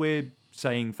we're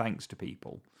saying thanks to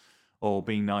people or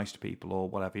being nice to people or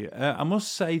whatever. I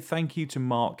must say thank you to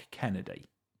Mark Kennedy.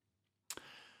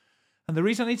 And the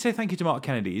reason I need to say thank you to Mark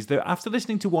Kennedy is that after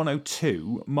listening to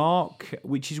 102, Mark,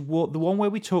 which is the one where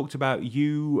we talked about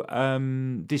you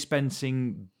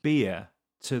dispensing beer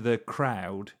to the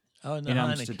crowd in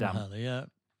Amsterdam. Halley, yeah.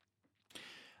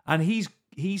 And he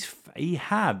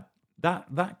had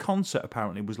that concert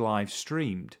apparently was live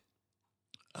streamed.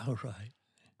 Oh right.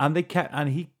 And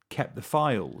he kept the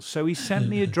files. So he sent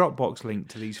me a Dropbox link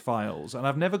to these files, and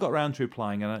I've never got around to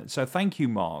replying. And so thank you,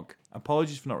 Mark.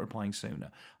 Apologies for not replying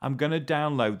sooner. I'm going to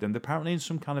download them. They're apparently in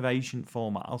some kind of ancient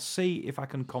format. I'll see if I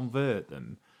can convert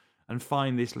them and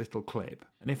find this little clip.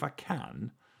 And if I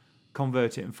can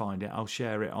convert it and find it, I'll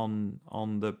share it on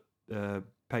the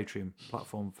Patreon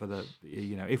platform for the,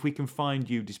 if we can find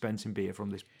you dispensing beer from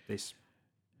this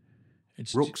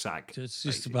rucksack. It's just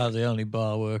basically about the only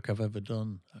bar work I've ever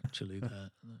done, actually.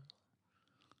 That.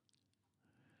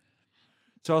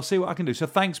 So I'll see what I can do. So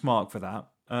thanks, Mark, for that.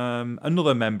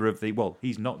 Another member of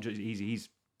he's not just he's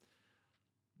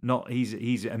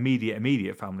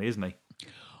immediate family, isn't he?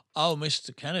 Oh,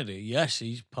 Mr. Kennedy, yes,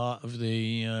 he's part of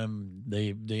the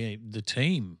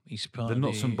team. He's part the of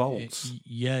nuts and bolts.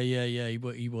 Yeah.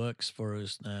 He works for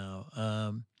us now.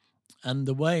 And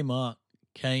the way Mark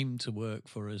came to work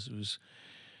for us was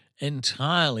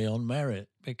entirely on merit,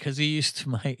 because he used to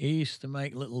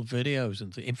make little videos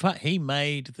and in fact he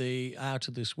made the Out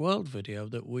of This World video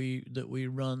that we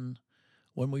run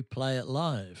when we play it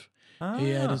live.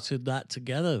 He edited that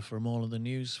together from all of the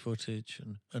news footage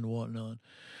and whatnot,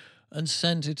 and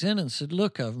sent it in and said,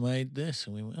 look, I've made this.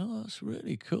 And we went, oh, that's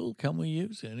really cool, can we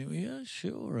use it? And he went, yeah,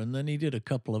 sure. And then he did a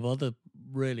couple of other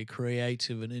really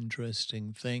creative and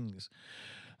interesting things.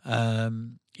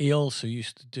 He also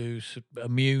used to do some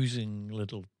amusing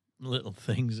little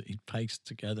things that he'd paste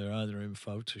together either in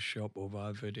Photoshop or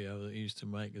via video that used to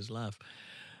make us laugh.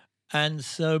 And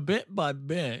so bit by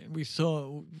bit, we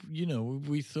thought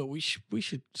we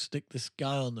should stick this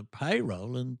guy on the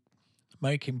payroll and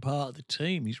make him part of the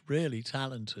team. He's really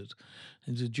talented.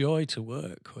 He's a joy to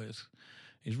work with.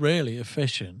 He's really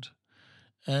efficient.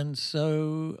 And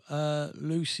so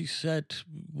Lucy said,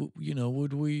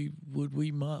 would we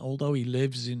although he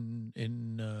lives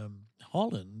in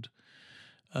Holland,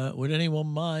 would anyone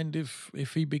mind if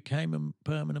he became a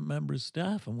permanent member of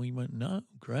staff? And we went, no,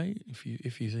 great. If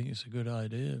you think it's a good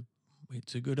idea,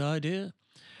 it's a good idea.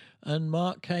 And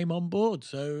Mark came on board,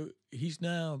 so he's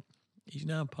now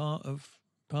part of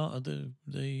the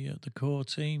core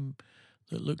team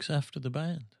that looks after the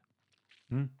band.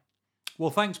 Mm. Well,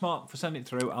 thanks, Mark, for sending it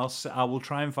through. I will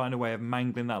try and find a way of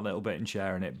mangling that little bit and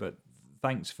sharing it. But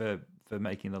thanks for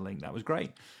making the link. That was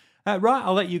great. Right,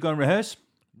 I'll let you go and rehearse.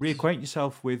 Reacquaint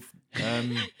yourself with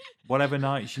whatever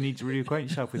nights you need to reacquaint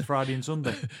yourself with, Friday and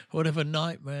Sunday. Whatever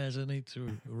nightmares I need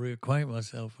to reacquaint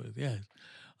myself with, yes.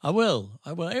 I will.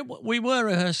 We were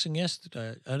rehearsing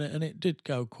yesterday, and it did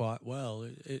go quite well.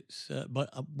 But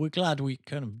we're glad we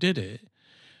kind of did it.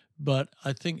 But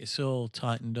I think it's all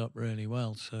tightened up really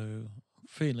well, so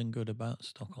feeling good about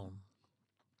Stockholm.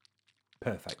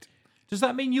 Perfect. Does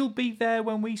that mean you'll be there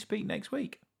when we speak next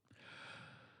week?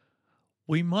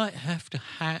 We might have to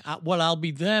I'll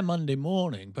be there Monday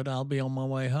morning, but I'll be on my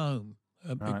way home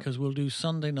because we'll do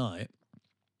Sunday night,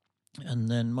 and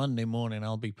then Monday morning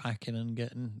I'll be packing and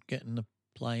getting the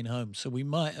plane home. So we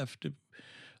might have to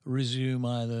resume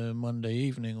either Monday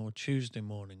evening or Tuesday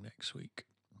morning next week.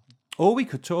 Or we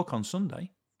could talk on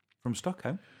Sunday from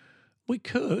Stockholm. We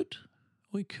could.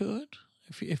 We could.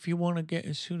 If you want to get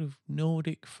a sort of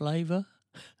Nordic flavour.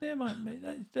 Yeah,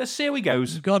 let's see how it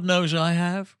goes. God knows I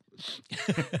have.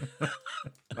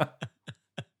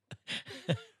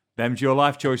 Them's your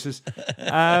life choices.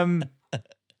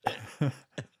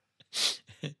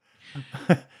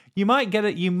 You might get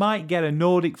a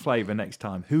Nordic flavour next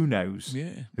time. Who knows?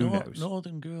 Yeah. Who knows?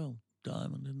 Northern Girl,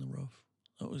 Diamond in the Rough.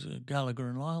 That was a Gallagher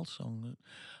and Lyle song. That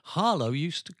Harlow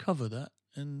used to cover that,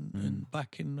 and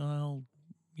back in the old,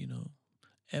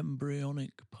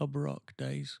 embryonic pub rock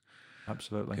days.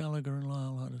 Absolutely. Gallagher and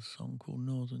Lyle had a song called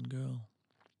Northern Girl.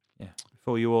 Yeah,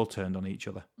 before you all turned on each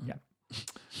other. Yeah.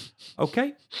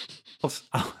 Okay.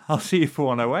 I'll see you for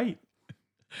 108.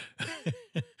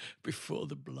 Before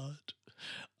the blood.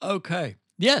 Okay.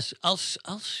 Yes, I'll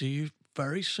see you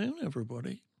very soon,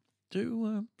 everybody.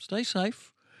 Do stay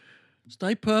safe.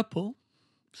 Stay purple.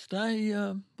 Stay,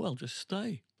 just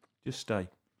stay. Just stay.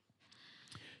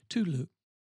 Toodaloo.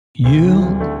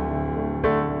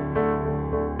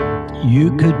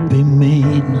 You could be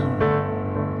mean,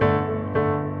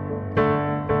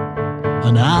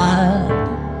 and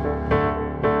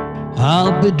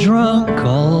I'll be drunk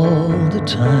all the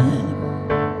time,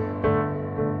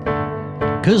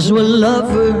 'cause we're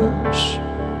lovers,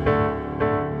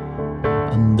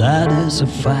 and that is a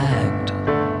fact.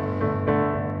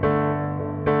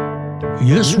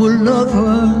 Yes, we're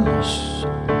lovers,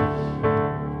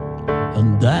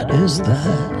 and that is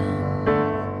that.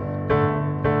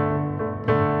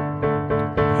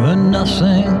 And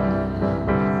nothing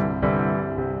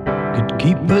could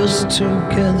keep us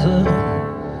together.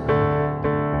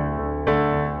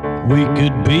 We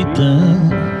could beat them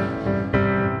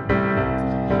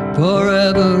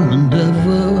forever and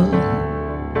ever.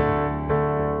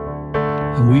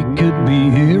 We could be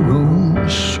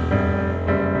heroes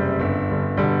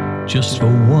just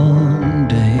for one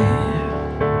day.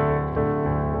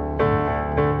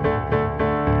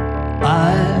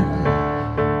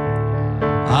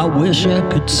 I wish I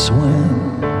could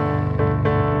swim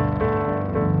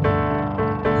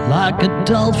like a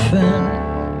dolphin,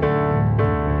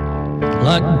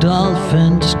 like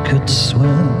dolphins could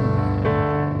swim.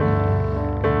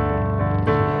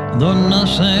 Though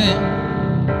nothing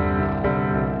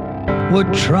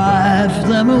would drive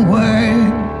them away,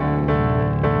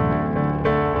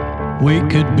 we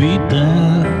could beat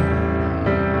them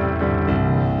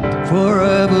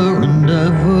forever and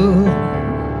ever.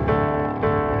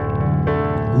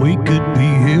 We could be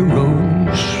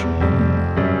heroes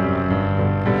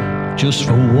just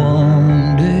for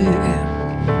one day.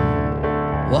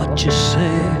 What you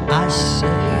say, I say.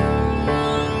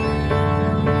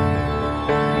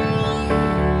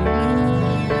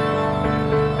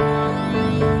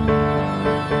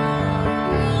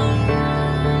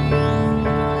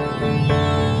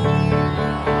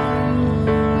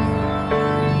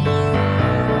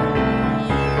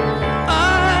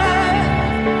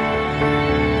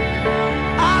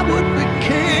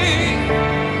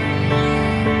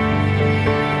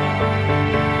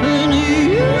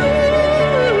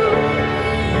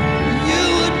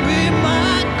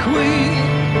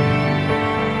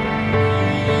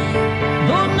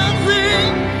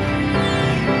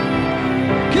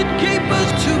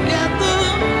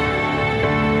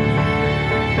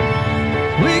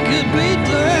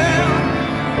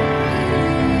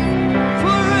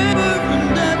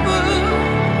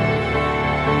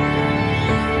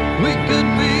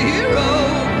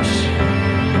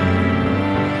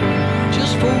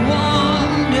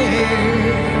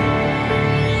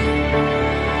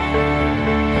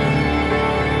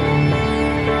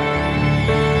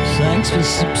 Thanks for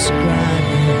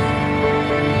subscribing.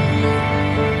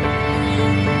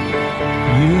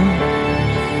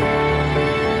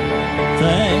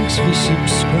 Thanks for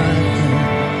subscribing.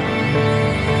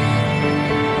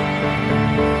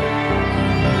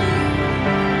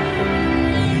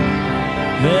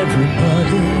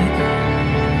 Everybody,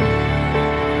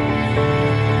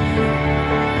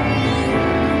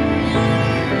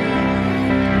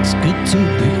 it's good to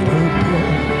be purple.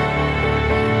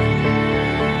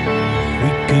 We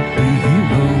could be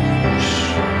heroes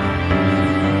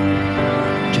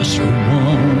just for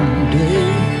one day.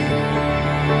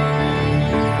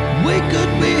 We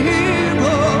could be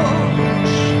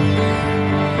heroes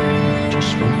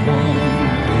just for one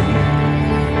day.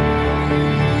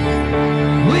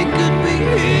 We could be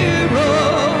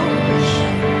heroes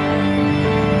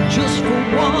just for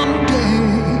one day.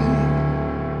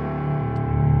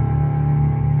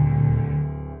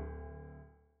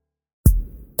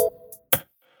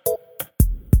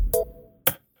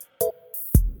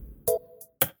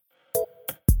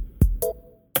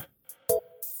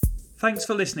 Thanks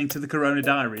for listening to the Corona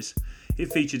Diaries.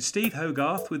 It featured Steve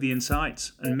Hogarth with the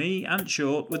insights and me, Ant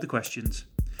Short, with the questions.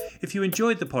 If you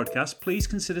enjoyed the podcast, please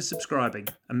consider subscribing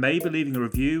and maybe leaving a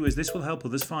review, as this will help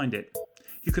others find it.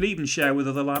 You could even share with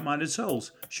other like-minded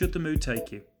souls, should the mood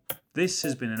take you. This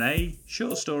has been an A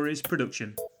Short Stories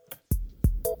production.